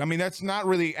joke. I mean, that's not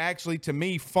really actually, to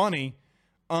me, funny.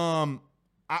 I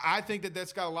think that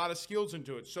that's got a lot of skills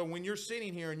into it. So when you're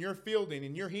sitting here and you're fielding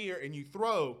and you're here and you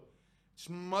throw, it's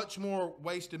much more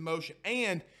wasted motion.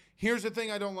 And here's the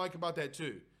thing I don't like about that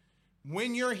too.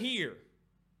 When you're here,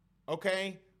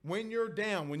 okay, when you're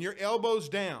down, when your elbow's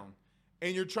down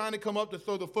and you're trying to come up to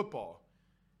throw the football,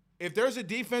 if there's a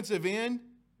defensive end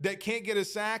that can't get a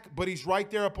sack, but he's right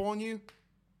there up on you,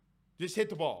 just hit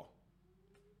the ball.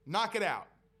 Knock it out.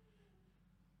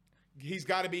 He's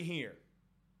got to be here.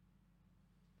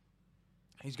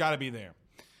 He's got to be there.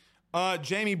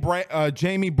 Jamie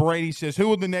Brady says, who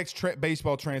will the next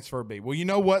baseball transfer be? Well, you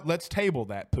know what? Let's table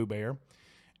that, Pooh Bear.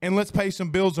 And let's pay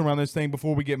some bills around this thing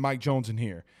before we get Mike Jones in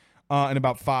here in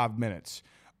about 5 minutes.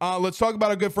 Let's talk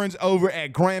about our good friends over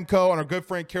at Gramco and our good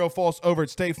friend Carol Falls over at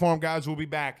State Farm. Guys, we'll be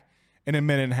back in a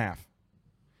minute and a half.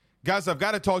 Guys, I've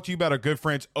got to talk to you about our good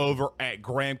friends over at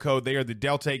Gramco. They are the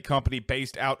Delta 8 company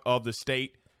based out of the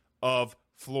state of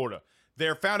Florida.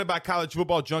 They're founded by college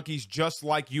football junkies just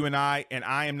like you and I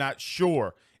am not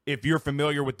sure if you're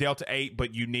familiar with Delta 8,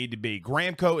 but you need to be.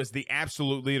 Gramco is the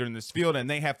absolute leader in this field, and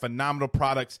they have phenomenal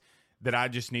products that I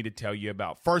just need to tell you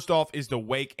about. First off is the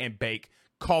Wake and Bake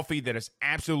coffee that is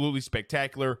absolutely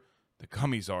spectacular. The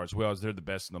gummies are as well, as they're the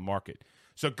best in the market.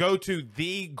 So go to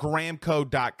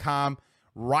thegramco.com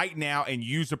right now and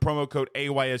use the promo code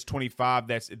AYS25.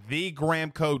 That's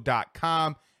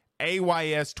thegramco.com,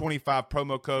 AYS25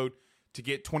 promo code to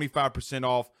get 25%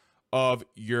 off of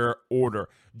your order.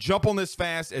 Jump on this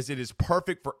fast as it is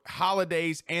perfect for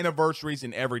holidays, anniversaries,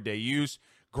 and everyday use.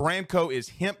 Gramco is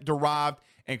hemp-derived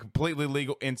and completely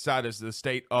legal inside of the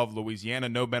state of Louisiana.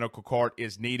 No medical card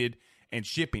is needed, and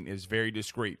shipping is very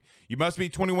discreet. You must be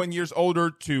 21 years older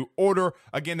to order.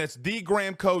 Again, that's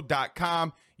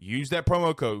thegramco.com. Use that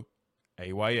promo code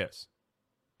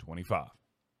AYS25.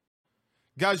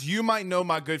 Guys, you might know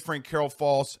my good friend Carol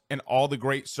Falls and all the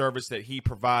great service that he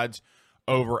provides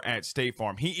over at State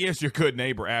Farm. He is your good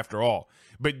neighbor after all.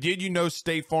 But did you know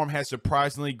State Farm has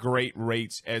surprisingly great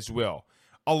rates as well?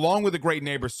 Along with a great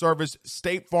neighbor service,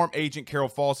 State Farm agent Carol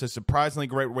Falls has surprisingly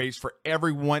great rates for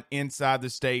everyone inside the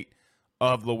state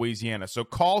of Louisiana. So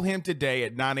call him today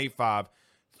at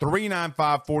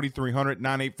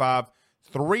 985-395-4300,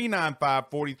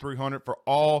 985-395-4300 for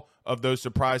all of those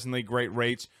surprisingly great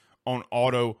rates on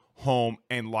auto, home,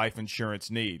 and life insurance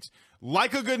needs.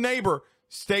 Like a good neighbor,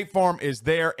 State Farm is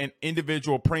there, and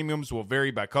individual premiums will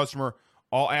vary by customer.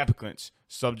 All applicants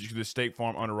subject to the State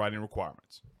Farm underwriting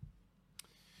requirements.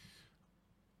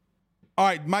 All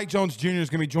right, Mike Jones Jr.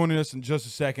 is going to be joining us in just a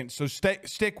second, so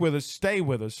stick with us, stay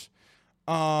with us.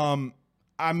 I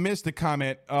missed the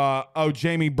comment.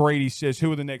 Jamie Brady says, who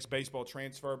will the next baseball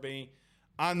transfer be?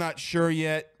 I'm not sure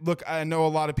yet. Look, I know a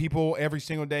lot of people every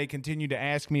single day continue to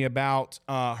ask me about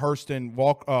Hurston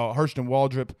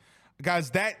Waldrop.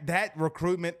 Guys, that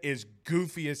recruitment is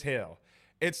goofy as hell.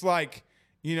 It's like,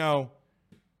 it's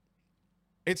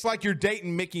like you're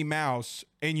dating Mickey Mouse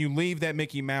and you leave that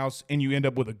Mickey Mouse and you end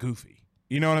up with a Goofy.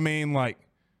 You know what I mean? Like,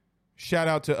 shout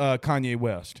out to Kanye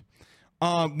West.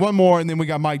 One more, and then we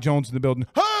got Mike Jones in the building.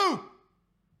 Who?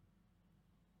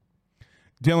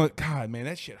 Dylan, God, man,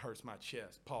 that shit hurts my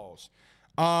chest. Pause.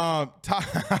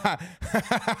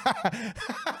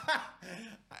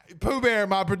 Pooh Bear,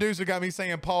 my producer, got me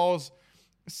saying pause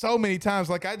so many times.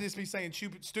 Like, I just be saying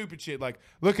stupid shit. Like,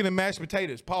 looking at mashed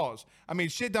potatoes, pause. I mean,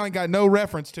 shit done got no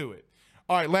reference to it.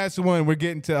 All right, last one. We're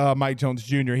getting to Mike Jones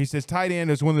Jr. He says tight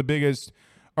end is one of the biggest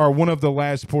or one of the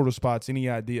last portal spots. Any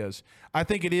ideas? I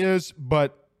think it is,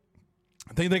 but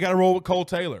I think they got to roll with Cole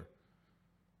Taylor.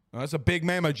 That's a big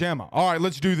mamma jamma. All right,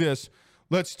 let's do this.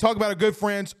 Let's talk about our good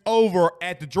friends over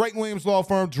at the Drake Williams Law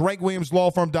Firm,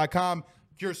 drakewilliamslawfirm.com.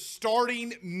 Your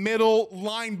starting middle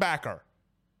linebacker,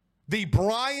 the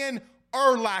Brian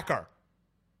Urlacher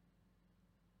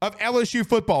of LSU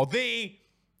football.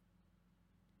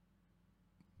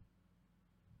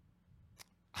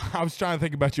 I was trying to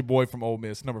think about your boy from Ole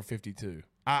Miss, number 52.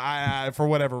 I for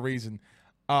whatever reason.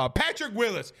 Patrick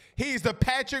Willis. He's the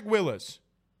Patrick Willis.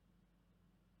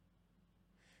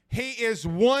 He is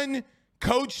one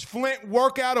Coach Flint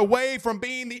workout away from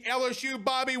being the LSU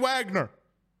Bobby Wagner.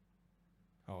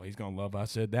 Oh, he's going to love I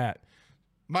said that.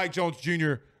 Mike Jones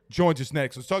Jr. joins us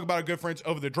next. Let's talk about our good friends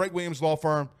over the Drake Williams Law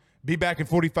Firm. Be back in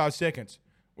 45 seconds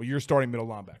with your starting middle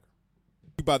linebacker.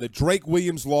 By the Drake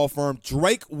Williams Law Firm,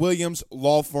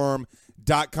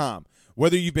 drakewilliamslawfirm.com.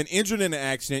 Whether you've been injured in an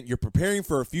accident, you're preparing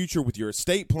for a future with your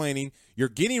estate planning, you're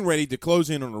getting ready to close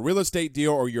in on a real estate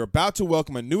deal, or you're about to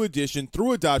welcome a new addition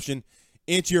through adoption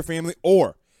into your family,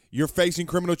 or you're facing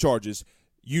criminal charges,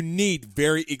 you need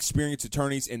very experienced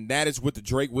attorneys, and that is what the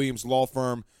Drake Williams Law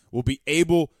Firm will be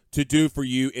able to do for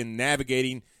you in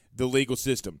navigating the legal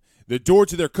system. The door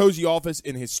to their cozy office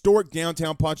in historic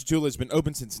downtown Ponchatoula has been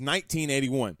open since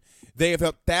 1981. They have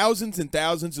helped thousands and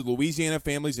thousands of Louisiana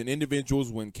families and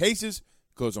individuals win cases,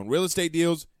 close on real estate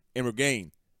deals, and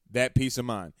regain that peace of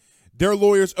mind. Their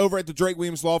lawyers over at the Drake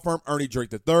Williams Law Firm, Ernie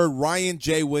Drake III, Ryan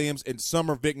J. Williams, and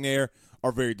Summer Vicnair,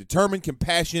 are very determined,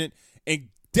 compassionate, and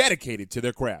dedicated to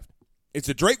their craft. It's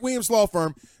the Drake Williams Law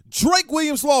Firm,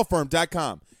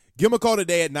 drakewilliamslawfirm.com. Give them a call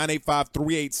today at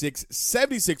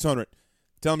 985-386-7600.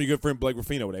 Tell them your good friend Blake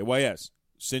Ruffino at AYS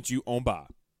sent you on by.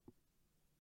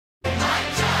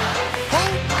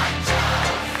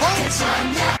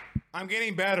 I'm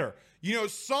getting better. You know,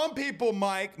 some people,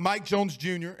 Mike Jones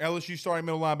Jr., LSU starting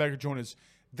middle linebacker, join us.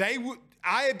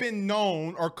 I have been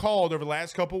known or called over the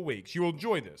last couple of weeks. You will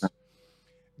enjoy this.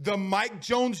 The Mike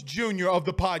Jones Jr. of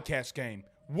the podcast game.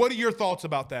 What are your thoughts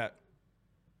about that?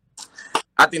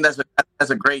 I think that's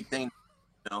a great thing.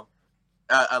 You know,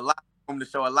 a lot of room to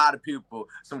show a lot of people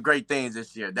some great things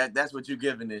this year. That's what you're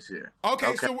giving this year.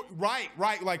 Okay. So right.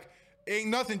 Like, ain't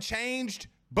nothing changed,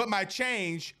 but my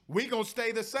change, we gonna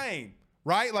stay the same,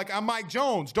 right? Like, I'm Mike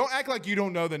Jones. Don't act like you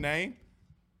don't know the name.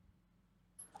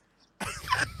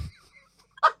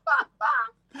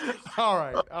 All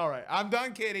right. I'm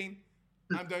done kidding.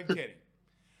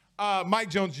 Mike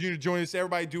Jones Jr. join us.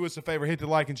 Everybody do us a favor. Hit the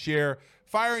like and share.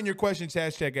 Fire in your questions.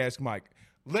 Hashtag Ask Mike.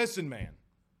 Listen, man.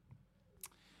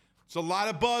 It's a lot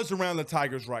of buzz around the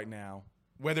Tigers right now,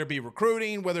 whether it be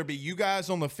recruiting, whether it be you guys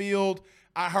on the field.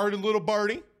 I heard a little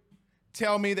birdie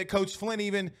tell me that Coach Flint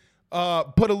even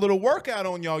put a little workout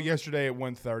on y'all yesterday at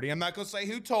 1:30. I'm not going to say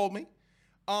who told me,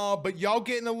 but y'all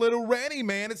getting a little ready,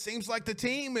 man. It seems like the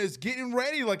team is getting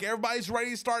ready. Like, everybody's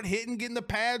ready to start hitting, getting the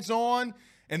pads on,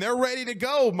 and they're ready to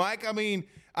go, Mike. I mean,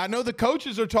 I know the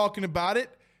coaches are talking about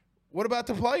it. What about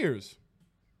the players?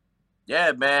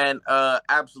 Yeah, man,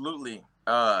 absolutely.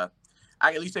 I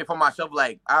can at least say for myself,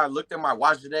 like, I looked at my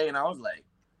watch today and I was like,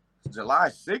 July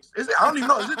 6th? Is it? I don't even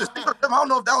know. Is it the 6th or 7th? I don't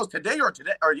know if that was today or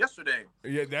yesterday.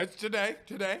 Yeah, that's today.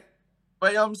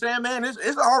 But you know what I'm saying, man?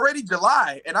 It's already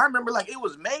July. And I remember, like, it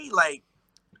was May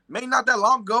not that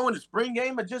long ago, and the spring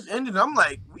game had just ended. I'm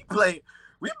like, we back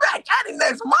at it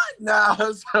next month now.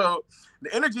 So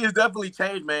the energy has definitely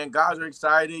changed, man. Guys are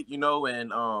excited, you know, and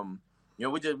you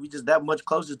know, we just that much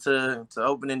closer to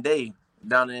opening day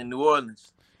down in New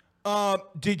Orleans.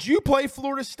 Did you play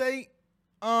Florida State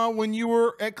when you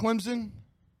were at Clemson?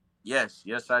 Yes,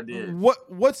 I did.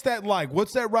 What's that like?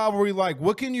 What's that rivalry like?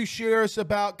 What can you share us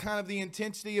about kind of the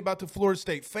intensity about the Florida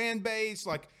State fan base?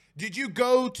 Like, did you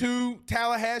go to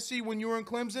Tallahassee when you were in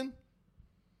Clemson?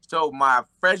 So my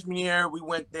freshman year, we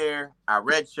went there. I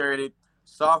redshirted.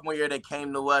 Sophomore year, they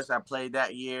came to us. I played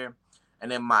that year. And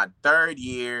then my third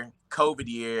year, COVID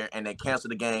year, and they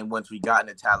canceled the game once we got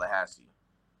into Tallahassee.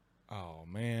 Oh,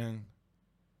 man.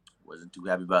 Wasn't too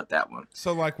happy about that one.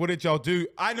 So, like, what did y'all do?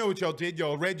 I know what y'all did.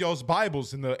 Y'all read y'all's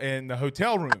Bibles in the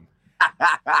hotel room.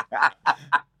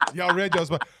 Y'all read y'all's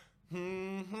Bibles.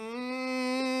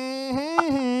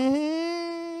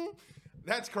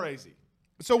 That's crazy.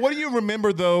 So what do you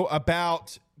remember, though,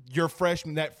 about your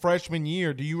freshman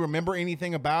year? Do you remember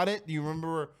anything about it? Do you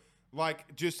remember,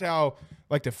 like, just how,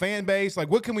 like, the fan base, like,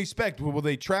 what can we expect? Will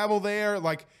they travel there?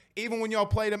 Like, even when y'all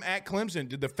played them at Clemson,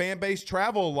 did the fan base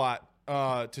travel a lot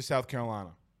to South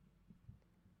Carolina?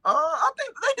 I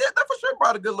think they did. That for sure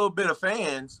brought a good little bit of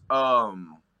fans.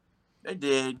 They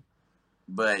did,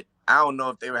 but I don't know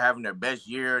if they were having their best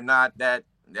year or not that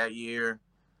year,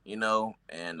 you know.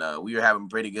 And we were having a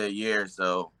pretty good year,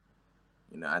 so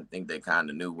you know, I think they kind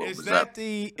of knew what was up.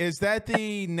 Is that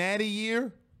the Natty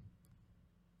year?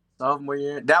 Sophomore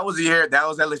year. That was the year. That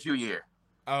was LSU year.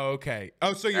 Oh, okay.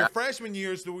 Oh, so your freshman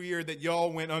year is the year that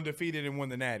y'all went undefeated and won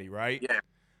the Natty, right? Yeah.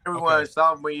 Everyone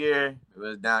sophomore year, it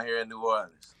was down here in New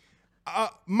Orleans.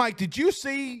 Mike, did you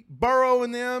see Burrow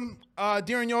and them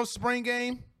during your spring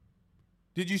game?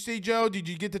 Did you see Joe? Did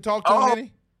you get to talk to him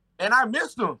any? And I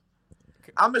missed him.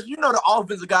 You know, the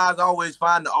offensive guys always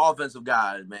find the offensive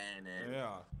guys, man. And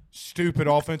yeah. Stupid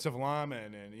offensive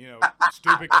lineman and, you know,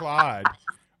 stupid Clyde.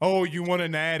 Oh, you want a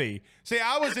Natty. See,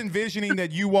 I was envisioning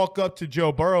that you walk up to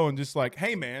Joe Burrow and just like,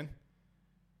 hey, man,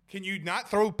 can you not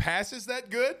throw passes that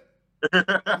good?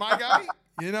 My guy,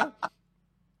 you know?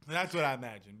 That's what I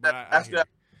imagined. But that's the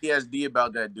PTSD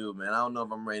about that dude, man. I don't know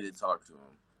if I'm ready to talk to him.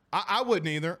 I wouldn't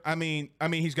either. I mean,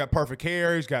 he's got perfect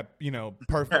hair. He's got, you know,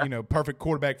 perfect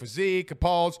quarterback physique.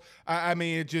 Pause. I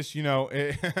mean, it just, you know,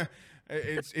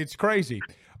 it's crazy.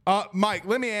 Mike,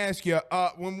 let me ask you.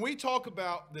 When we talk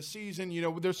about the season, you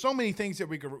know, there's so many things that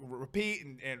we could repeat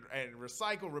and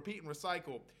recycle, repeat and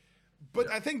recycle. But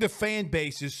I think the fan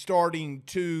base is starting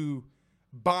to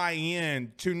buy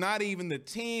in to not even the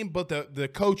team, but the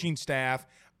coaching staff.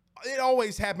 It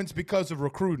always happens because of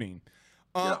recruiting.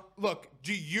 Look,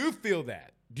 do you feel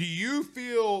that? Do you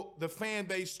feel the fan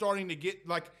base starting to get,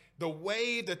 like, the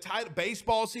way the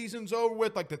baseball season's over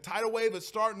with, like the tidal wave is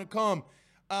starting to come?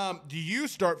 Do you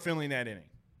start feeling that inning?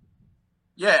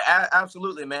 Yeah,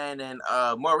 absolutely, man. And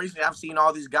more recently, I've seen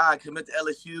all these guys commit to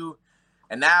LSU.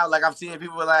 And now, like, I'm seeing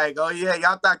people like, oh, yeah,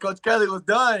 y'all thought Coach Kelly was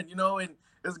done, you know, and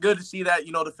it's good to see that,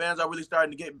 you know, the fans are really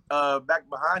starting to get back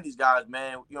behind these guys,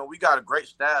 man. You know, we got a great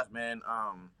staff, man.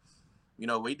 You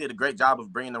know, we did a great job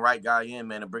of bringing the right guy in,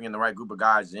 man, and bringing the right group of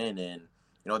guys in. And,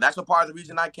 you know, that's a part of the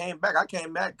reason I came back. I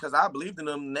came back because I believed in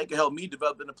them, and they could help me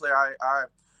develop in the player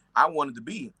I wanted to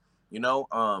be, you know.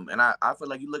 And I feel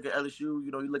like you look at LSU,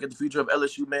 you know, you look at the future of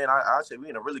LSU, man, I say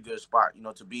we're in a really good spot, you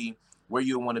know, to be where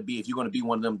you want to be if you're going to be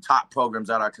one of them top programs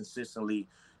that are consistently,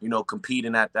 you know,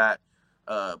 competing at that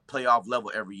playoff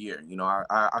level every year. You know,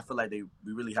 I feel like we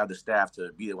really have the staff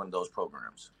to be one of those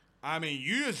programs. I mean,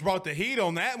 you just brought the heat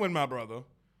on that one, my brother.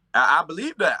 I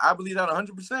believe that. I believe that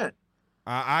 100%.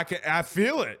 I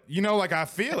feel it. You know, like I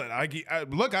feel it.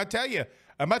 Look, I tell you,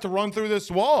 I'm about to run through this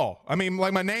wall. I mean,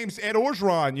 like my name's Ed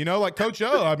Orgeron, you know, like Coach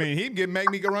O. I mean, he'd make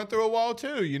me go run through a wall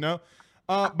too, you know.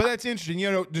 But that's interesting.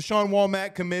 You know, Deshaun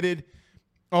Womack committed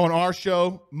on our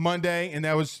show Monday, and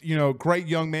that was, you know, great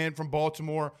young man from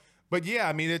Baltimore. But yeah,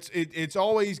 I mean, it's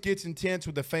always gets intense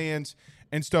with the fans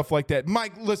and stuff like that.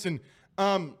 Mike, listen,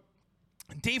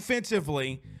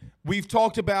 defensively, we've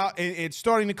talked about, and it's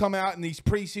starting to come out in these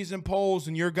preseason polls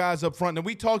and your guys up front, and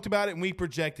we talked about it and we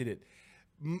projected it.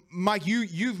 Mike,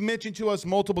 you've mentioned to us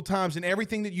multiple times, and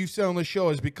everything that you said on the show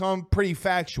has become pretty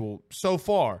factual so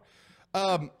far.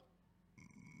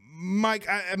 Mike,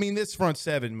 I mean, this front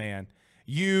seven, man.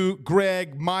 You,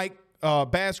 Greg, Mike,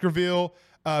 Baskerville,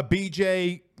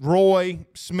 BJ, Roy,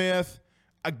 Smith,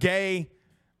 Gay.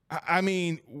 I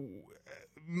mean,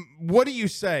 what do you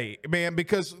say, man?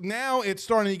 Because now it's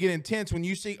starting to get intense when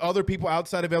you see other people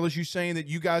outside of LSU saying that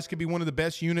you guys could be one of the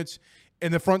best units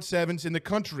in the front sevens in the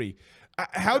country.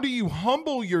 How do you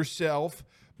humble yourself,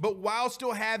 but while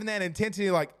still having that intensity,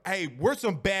 like, hey, we're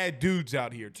some bad dudes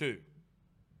out here too?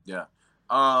 Yeah.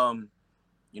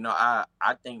 You know, I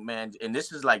think, man, and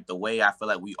this is like the way I feel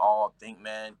like we all think,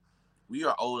 man. We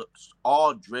are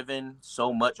all driven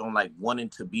so much on like wanting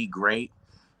to be great,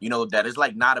 you know, that it's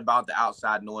like not about the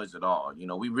outside noise at all. You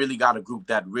know, we really got a group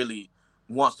that really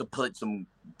wants to put some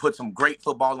great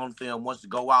football on film, wants to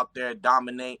go out there,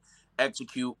 dominate,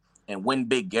 execute, and win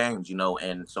big games, you know.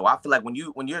 And so I feel like when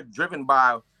you're driven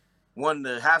by wanting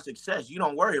to have success, you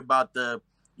don't worry about the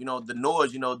the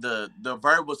noise, the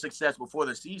verbal success before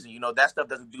the season. That stuff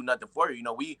doesn't do nothing for you.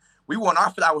 We want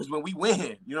our flowers when we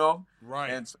win. Right.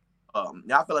 And so,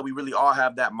 I feel like we really all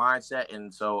have that mindset,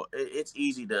 and so it's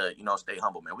easy to stay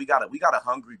humble, man. We got a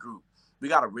hungry group. We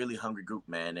got a really hungry group,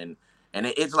 man, and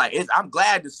it's like I'm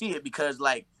glad to see it because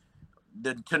like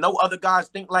to know other guys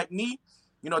think like me,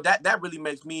 that really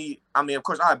makes me. I mean, of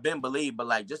course, I've been believed, but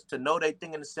like just to know they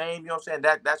thinking the same, you know what I'm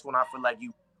saying? That's when I feel like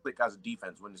you click as a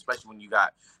defense, especially when you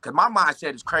got, because my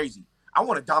mindset is crazy. I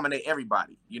want to dominate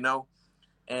everybody,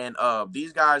 and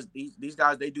these guys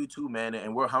they do too, man,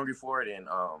 and we're hungry for it, and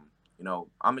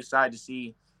I'm excited to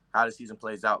see how the season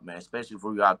plays out, man, especially if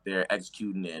we're out there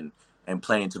executing and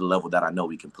playing to the level that I know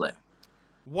we can play.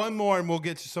 One more, and we'll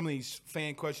get to some of these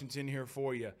fan questions in here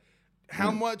for you.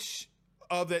 How much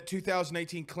of that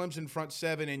 2018 Clemson front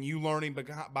seven and you learning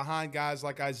behind guys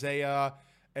like Isaiah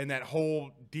and that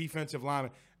whole defensive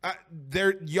lineman,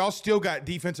 y'all still got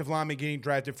defensive linemen getting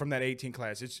drafted from that 18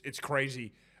 class. It's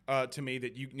crazy to me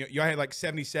that y'all had like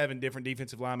 77 different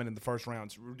defensive linemen in the first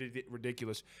round. It's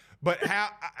ridiculous. But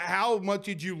how much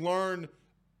did you learn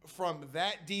from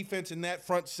that defense and that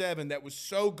front seven that was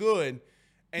so good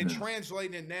and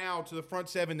translating it now to the front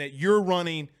seven that you're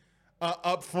running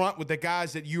up front with the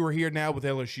guys that you are here now with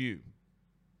LSU?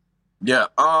 Yeah.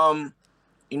 I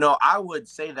would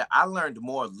say that I learned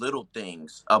more little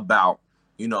things about,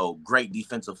 great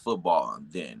defensive football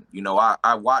then.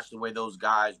 I watched the way those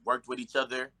guys worked with each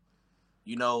other,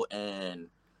 and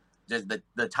just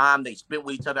the time they spent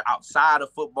with each other outside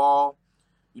of football,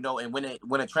 and when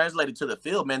it translated to the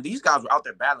field, man, these guys were out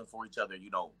there battling for each other,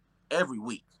 every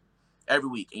week. And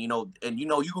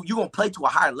you're going to play to a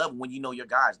higher level when your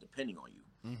guys depending on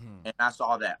you. Mm-hmm. And I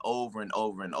saw that over and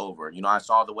over and over. I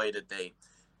saw the way that they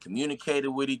communicated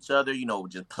with each other,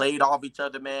 just played off each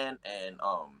other, man. And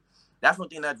that's one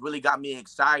thing that really got me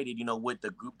excited, with the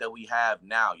group that we have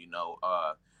now.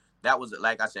 That was,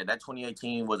 like I said, that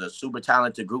 2018 was a super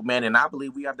talented group, man. And I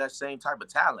believe we have that same type of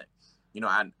talent.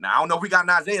 I don't know if we got an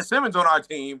Isaiah Simmons on our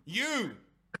team. You.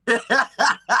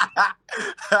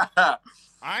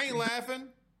 I ain't laughing.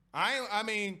 I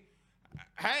mean,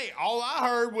 hey, all I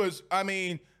heard was,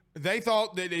 they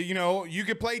thought that, you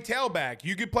could play tailback.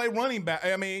 You could play running back.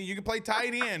 You could play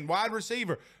tight end, wide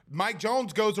receiver. Mike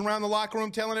Jones goes around the locker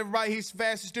room telling everybody he's the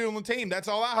fastest dude on the team. That's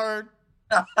all I heard.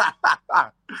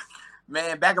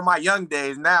 Man, back in my young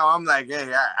days, now I'm like,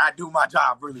 hey, I do my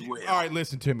job really well. All right,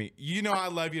 listen to me. I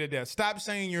love you to death. Stop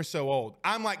saying you're so old.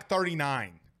 I'm like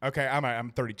 39. Okay, I'm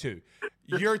 32.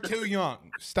 You're too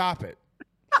young. Stop it.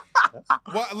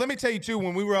 Well, let me tell you, too,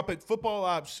 when we were up at Football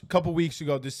Ops a couple weeks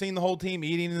ago, just seeing the whole team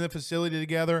eating in the facility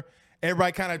together,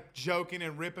 everybody kind of joking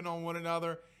and ripping on one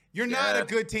another. You're not a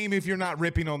good team if you're not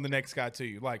ripping on the next guy,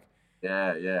 too. Like,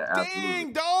 yeah, absolutely.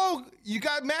 Dang, dog, you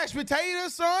got mashed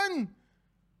potatoes, son?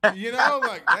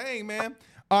 Like, dang, man.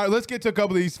 All right, let's get to a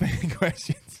couple of these fan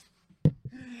questions.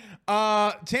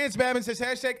 Chance Babin says,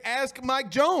 #ask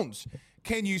Mike Jones.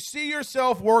 Can you see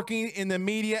yourself working in the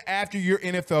media after your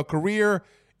NFL career?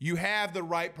 You have the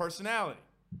right personality.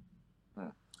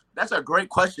 That's a great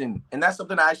question. And that's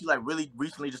something I actually really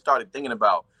recently just started thinking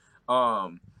about. I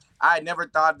had never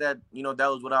thought that, that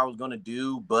was what I was going to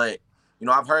do. But,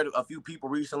 I've heard a few people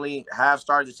recently have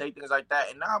started to say things like that.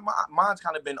 And now mine's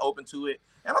kind of been open to it.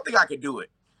 And I don't think I could do it.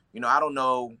 I don't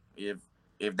know if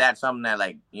that's something that,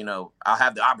 I'll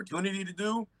have the opportunity to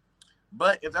do.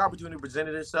 But if the opportunity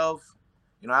presented itself,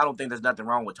 I don't think there's nothing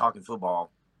wrong with talking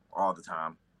football all the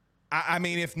time.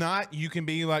 If not, you can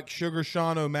be like Sugar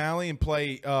Sean O'Malley and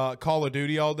play Call of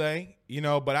Duty all day,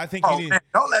 but I think you need. Man,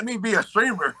 don't let me be a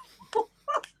streamer.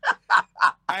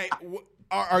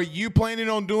 Are you planning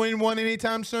on doing one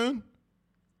anytime soon?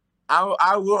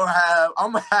 I will have.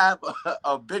 I'm gonna have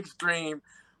a big stream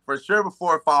for sure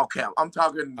before fall camp. I'm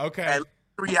talking at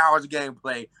 3 hours of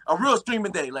gameplay, a real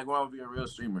streaming day, like when I'll be a real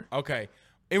streamer. Okay,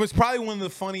 it was probably one of the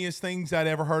funniest things I'd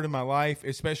ever heard in my life,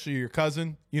 especially your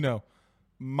cousin.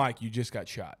 Mike, you just got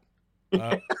shot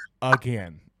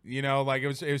again. It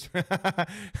was.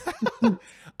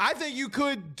 I think you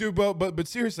could do both, but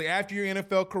seriously, after your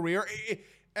NFL career,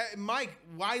 Mike,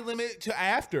 why limit it to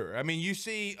after? You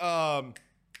see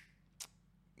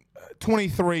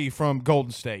 23 from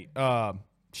Golden State. Draymond.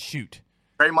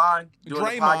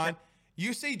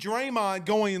 You see Draymond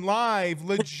going live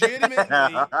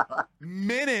legitimately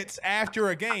minutes after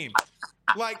a game.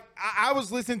 Like, I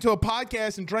was listening to a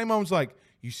podcast, and Draymond was like,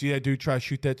 you see that dude try to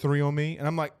shoot that three on me? And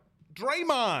I'm like,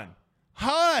 Draymond,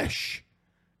 hush.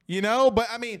 But,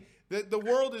 the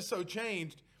world is so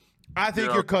changed. I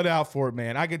think you're cut out for it,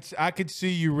 man. I could see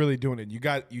you really doing it. You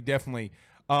definitely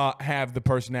have the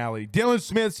personality. Dylan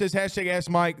Smith says, #ask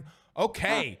Mike,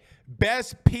 Okay.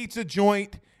 Best pizza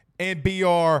joint in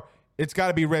BR. It's got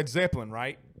to be Red Zeppelin,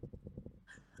 right?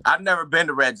 I've never been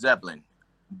to Red Zeppelin,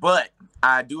 but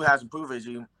I do have some proof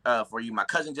for you. My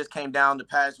cousin just came down the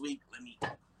past week. Let me try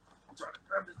to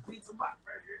grab this pizza box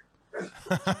right here.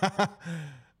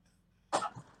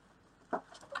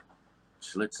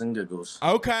 Schlitz and giggles.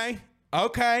 Okay.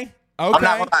 I'm not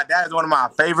gonna lie, that is one of my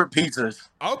favorite pizzas.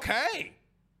 Okay.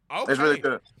 It's really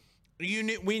good.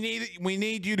 We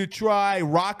need you to try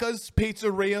Rocca's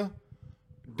Pizzeria.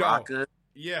 Rocca.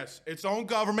 Yes, it's on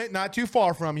Government, not too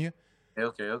far from you.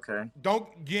 Okay.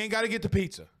 You ain't got to get the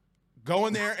pizza. Go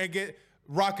in there and get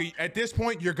Rocca. At this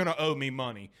point, you're gonna owe me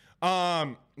money.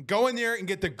 Go in there and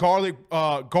get the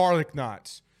garlic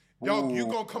knots. Dog, you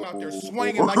gonna come out there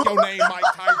swinging like your name Mike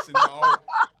Tyson, dog.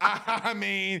 I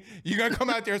mean, you gonna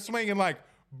come out there swinging like,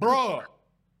 bruh.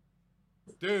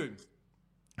 Dude,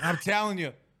 I'm telling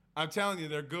you,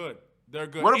 they're good. They're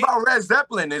good. What about Red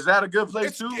Zeppelin? Is that a good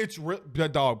place too? It's the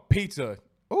dog pizza.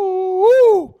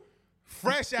 Ooh,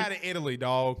 fresh out of Italy,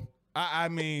 dog. I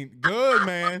mean, good,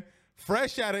 man.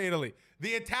 Fresh out of Italy.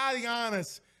 The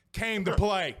Italianas came to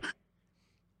play.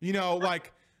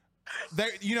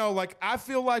 I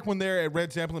feel like when they're at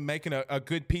Red Zeppelin making a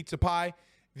good pizza pie,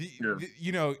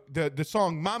 the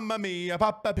song "Mamma Mia,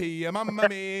 Papa Pia, Mamma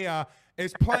Mia"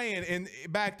 is playing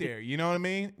back there. You know what I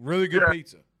mean? Really good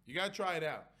pizza. You gotta try it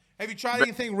out. Have you tried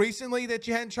anything recently that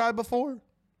you hadn't tried before?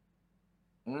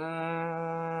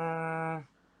 Not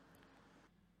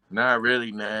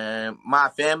really, man. My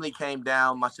family came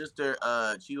down. My sister,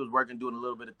 she was doing a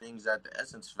little bit of things at the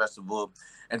Essence Festival,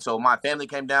 and so my family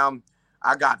came down.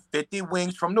 I got 50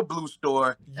 wings from the Blue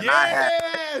Store, and I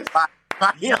had my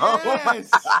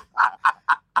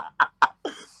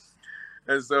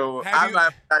and so I'm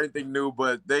not anything new,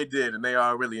 but they did, and they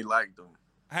all really liked them.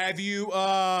 Have you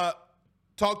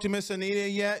talked to Miss Anita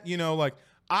yet?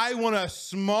 I want a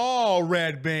small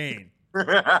red bean.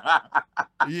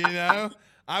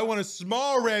 I want a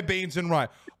small red beans and rice.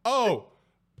 Oh,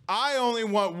 I only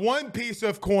want one piece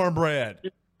of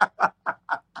cornbread.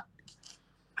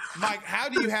 Mike, how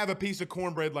do you have a piece of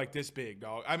cornbread like this big,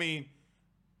 dog? I mean,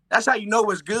 that's how you know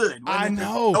it's good. I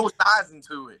know. No size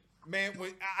into it. Man,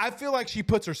 I feel like she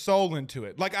puts her soul into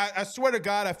it. Like, I swear to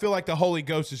God, I feel like the Holy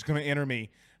Ghost is going to enter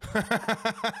me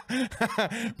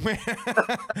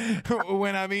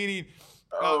when I'm eating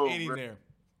there.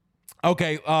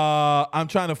 Okay, I'm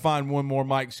trying to find one more,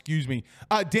 Mike. Excuse me.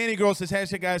 Danny Girl says,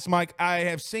 #Guys Mike, I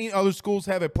have seen other schools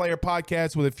have a player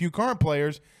podcast with a few current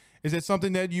players. Is it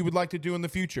something that you would like to do in the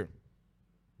future?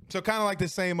 So kind of like the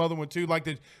same other one too. Let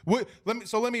me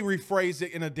rephrase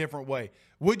it in a different way.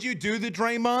 Would you do the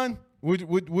Draymond?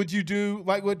 Would you do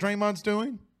like what Draymond's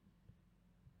doing?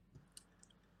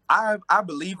 I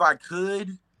believe I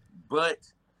could, but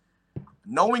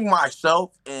knowing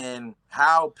myself and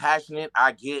how passionate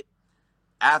I get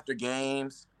after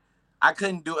games, I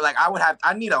couldn't do it. Like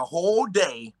I need a whole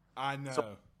day. I know. To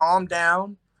calm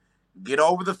down, get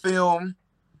over the film,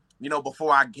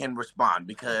 before I can respond,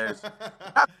 because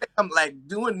I'm like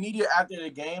doing media after the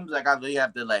games. Like I really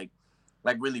have to like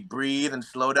really breathe and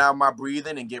slow down my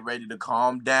breathing and get ready to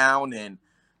calm down and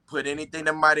put anything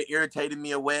that might have irritated me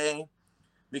away.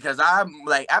 Because I'm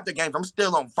like after games, I'm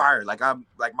still on fire. Like I'm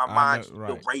like my mind's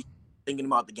still racing, thinking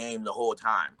about the game the whole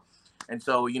time. And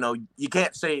so, you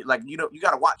can't say you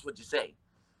got to watch what you say.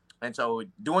 And so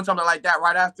doing something like that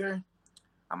right after,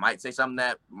 I might say something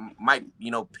that might,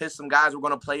 piss some guys we're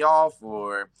going to play off,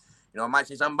 or, I might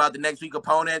say something about the next week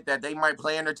opponent that they might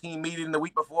play in their team meeting the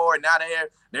week before, and now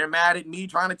they're mad at me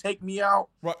trying to take me out.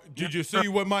 Right. Did you see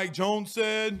what Mike Jones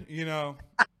said? Right.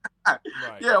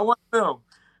 Yeah, one of them.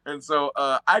 And so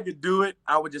I could do it.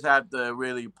 I would just have to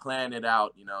really plan it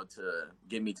out, to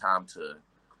give me time to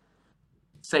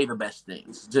say the best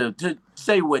things, to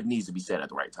say what needs to be said at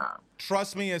the right time.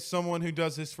 Trust me, as someone who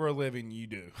does this for a living, you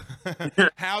do.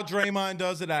 How Draymond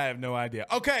does it, I have no idea.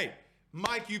 Okay,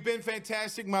 Mike, you've been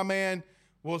fantastic, my man.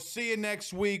 We'll see you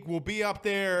next week. We'll be up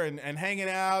there and hanging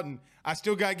out, and I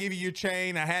still got to give you your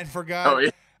chain. I hadn't forgot. Oh,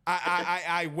 yeah.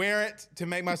 I wear it to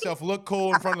make myself look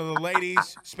cool in front of the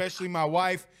ladies, especially my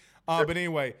wife. But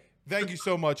anyway, thank you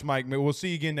so much, Mike. We'll see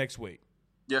you again next week.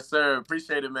 Yes, sir.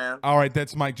 Appreciate it, man. All right,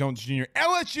 that's Mike Jones Jr.,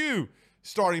 LSU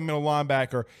starting middle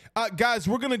linebacker. Guys,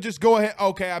 we're going to just go ahead.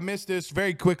 Okay, I missed this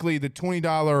very quickly. The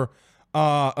 $20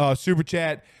 super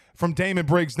chat from Damon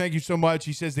Briggs. Thank you so much.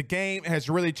 He says, the game has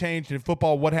really changed in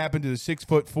football. What happened to the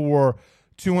 6'4",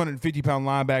 250-pound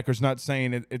linebackers? Not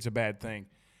saying it's a bad thing.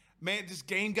 Man, this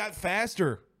game got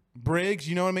faster, Briggs.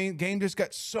 You know what I mean? Game just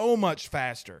got so much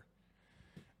faster.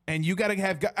 And you got to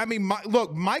have –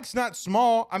 look, Mike's not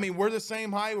small. I mean, we're the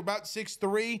same height. We're about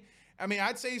 6'3", I mean,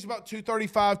 I'd say he's about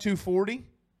 235, 240.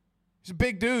 He's a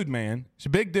big dude, man. He's a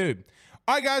big dude.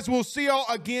 All right, guys, we'll see y'all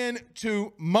again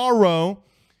tomorrow.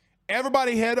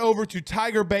 Everybody head over to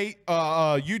Tiger Bait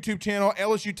YouTube channel,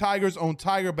 LSU Tigers on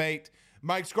Tiger Bait.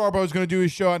 Mike Scarborough is going to do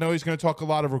his show. I know he's going to talk a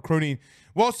lot of recruiting.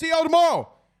 Well, see y'all tomorrow.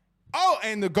 Oh,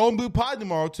 and the Golden Boot Pod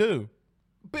tomorrow, too.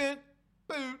 Boot,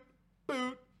 boot,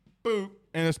 boot, boot.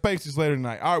 And the Spaces later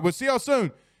tonight. All right, we'll see y'all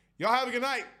soon. Y'all have a good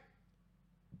night.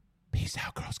 Peace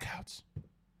out, Girl Scouts.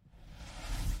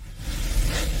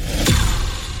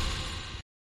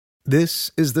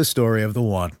 This is the story of the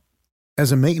one.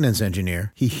 As a maintenance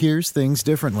engineer, he hears things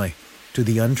differently. To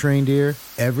the untrained ear,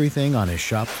 everything on his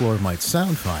shop floor might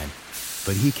sound fine,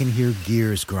 but he can hear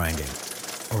gears grinding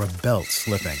or a belt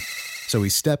slipping. So he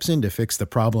steps in to fix the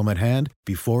problem at hand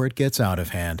before it gets out of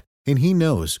hand. And he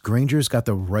knows Grainger's got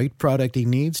the right product he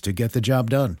needs to get the job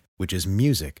done, which is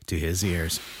music to his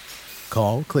ears.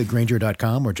 Call, click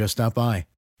Grainger.com, or just stop by.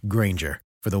 Grainger,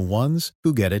 for the ones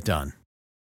who get it done.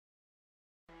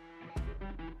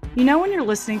 You know when you're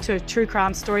listening to a true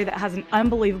crime story that has an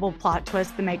unbelievable plot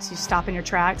twist that makes you stop in your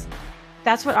tracks?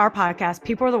 That's what our podcast,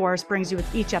 People Are the Worst, brings you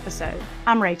with each episode.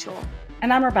 I'm Rachel.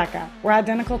 And I'm Rebecca. We're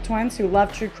identical twins who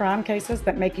love true crime cases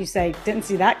that make you say, didn't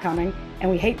see that coming, and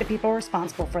we hate the people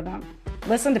responsible for them.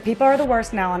 Listen to People Are the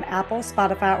Worst now on Apple,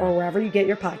 Spotify, or wherever you get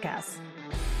your podcasts.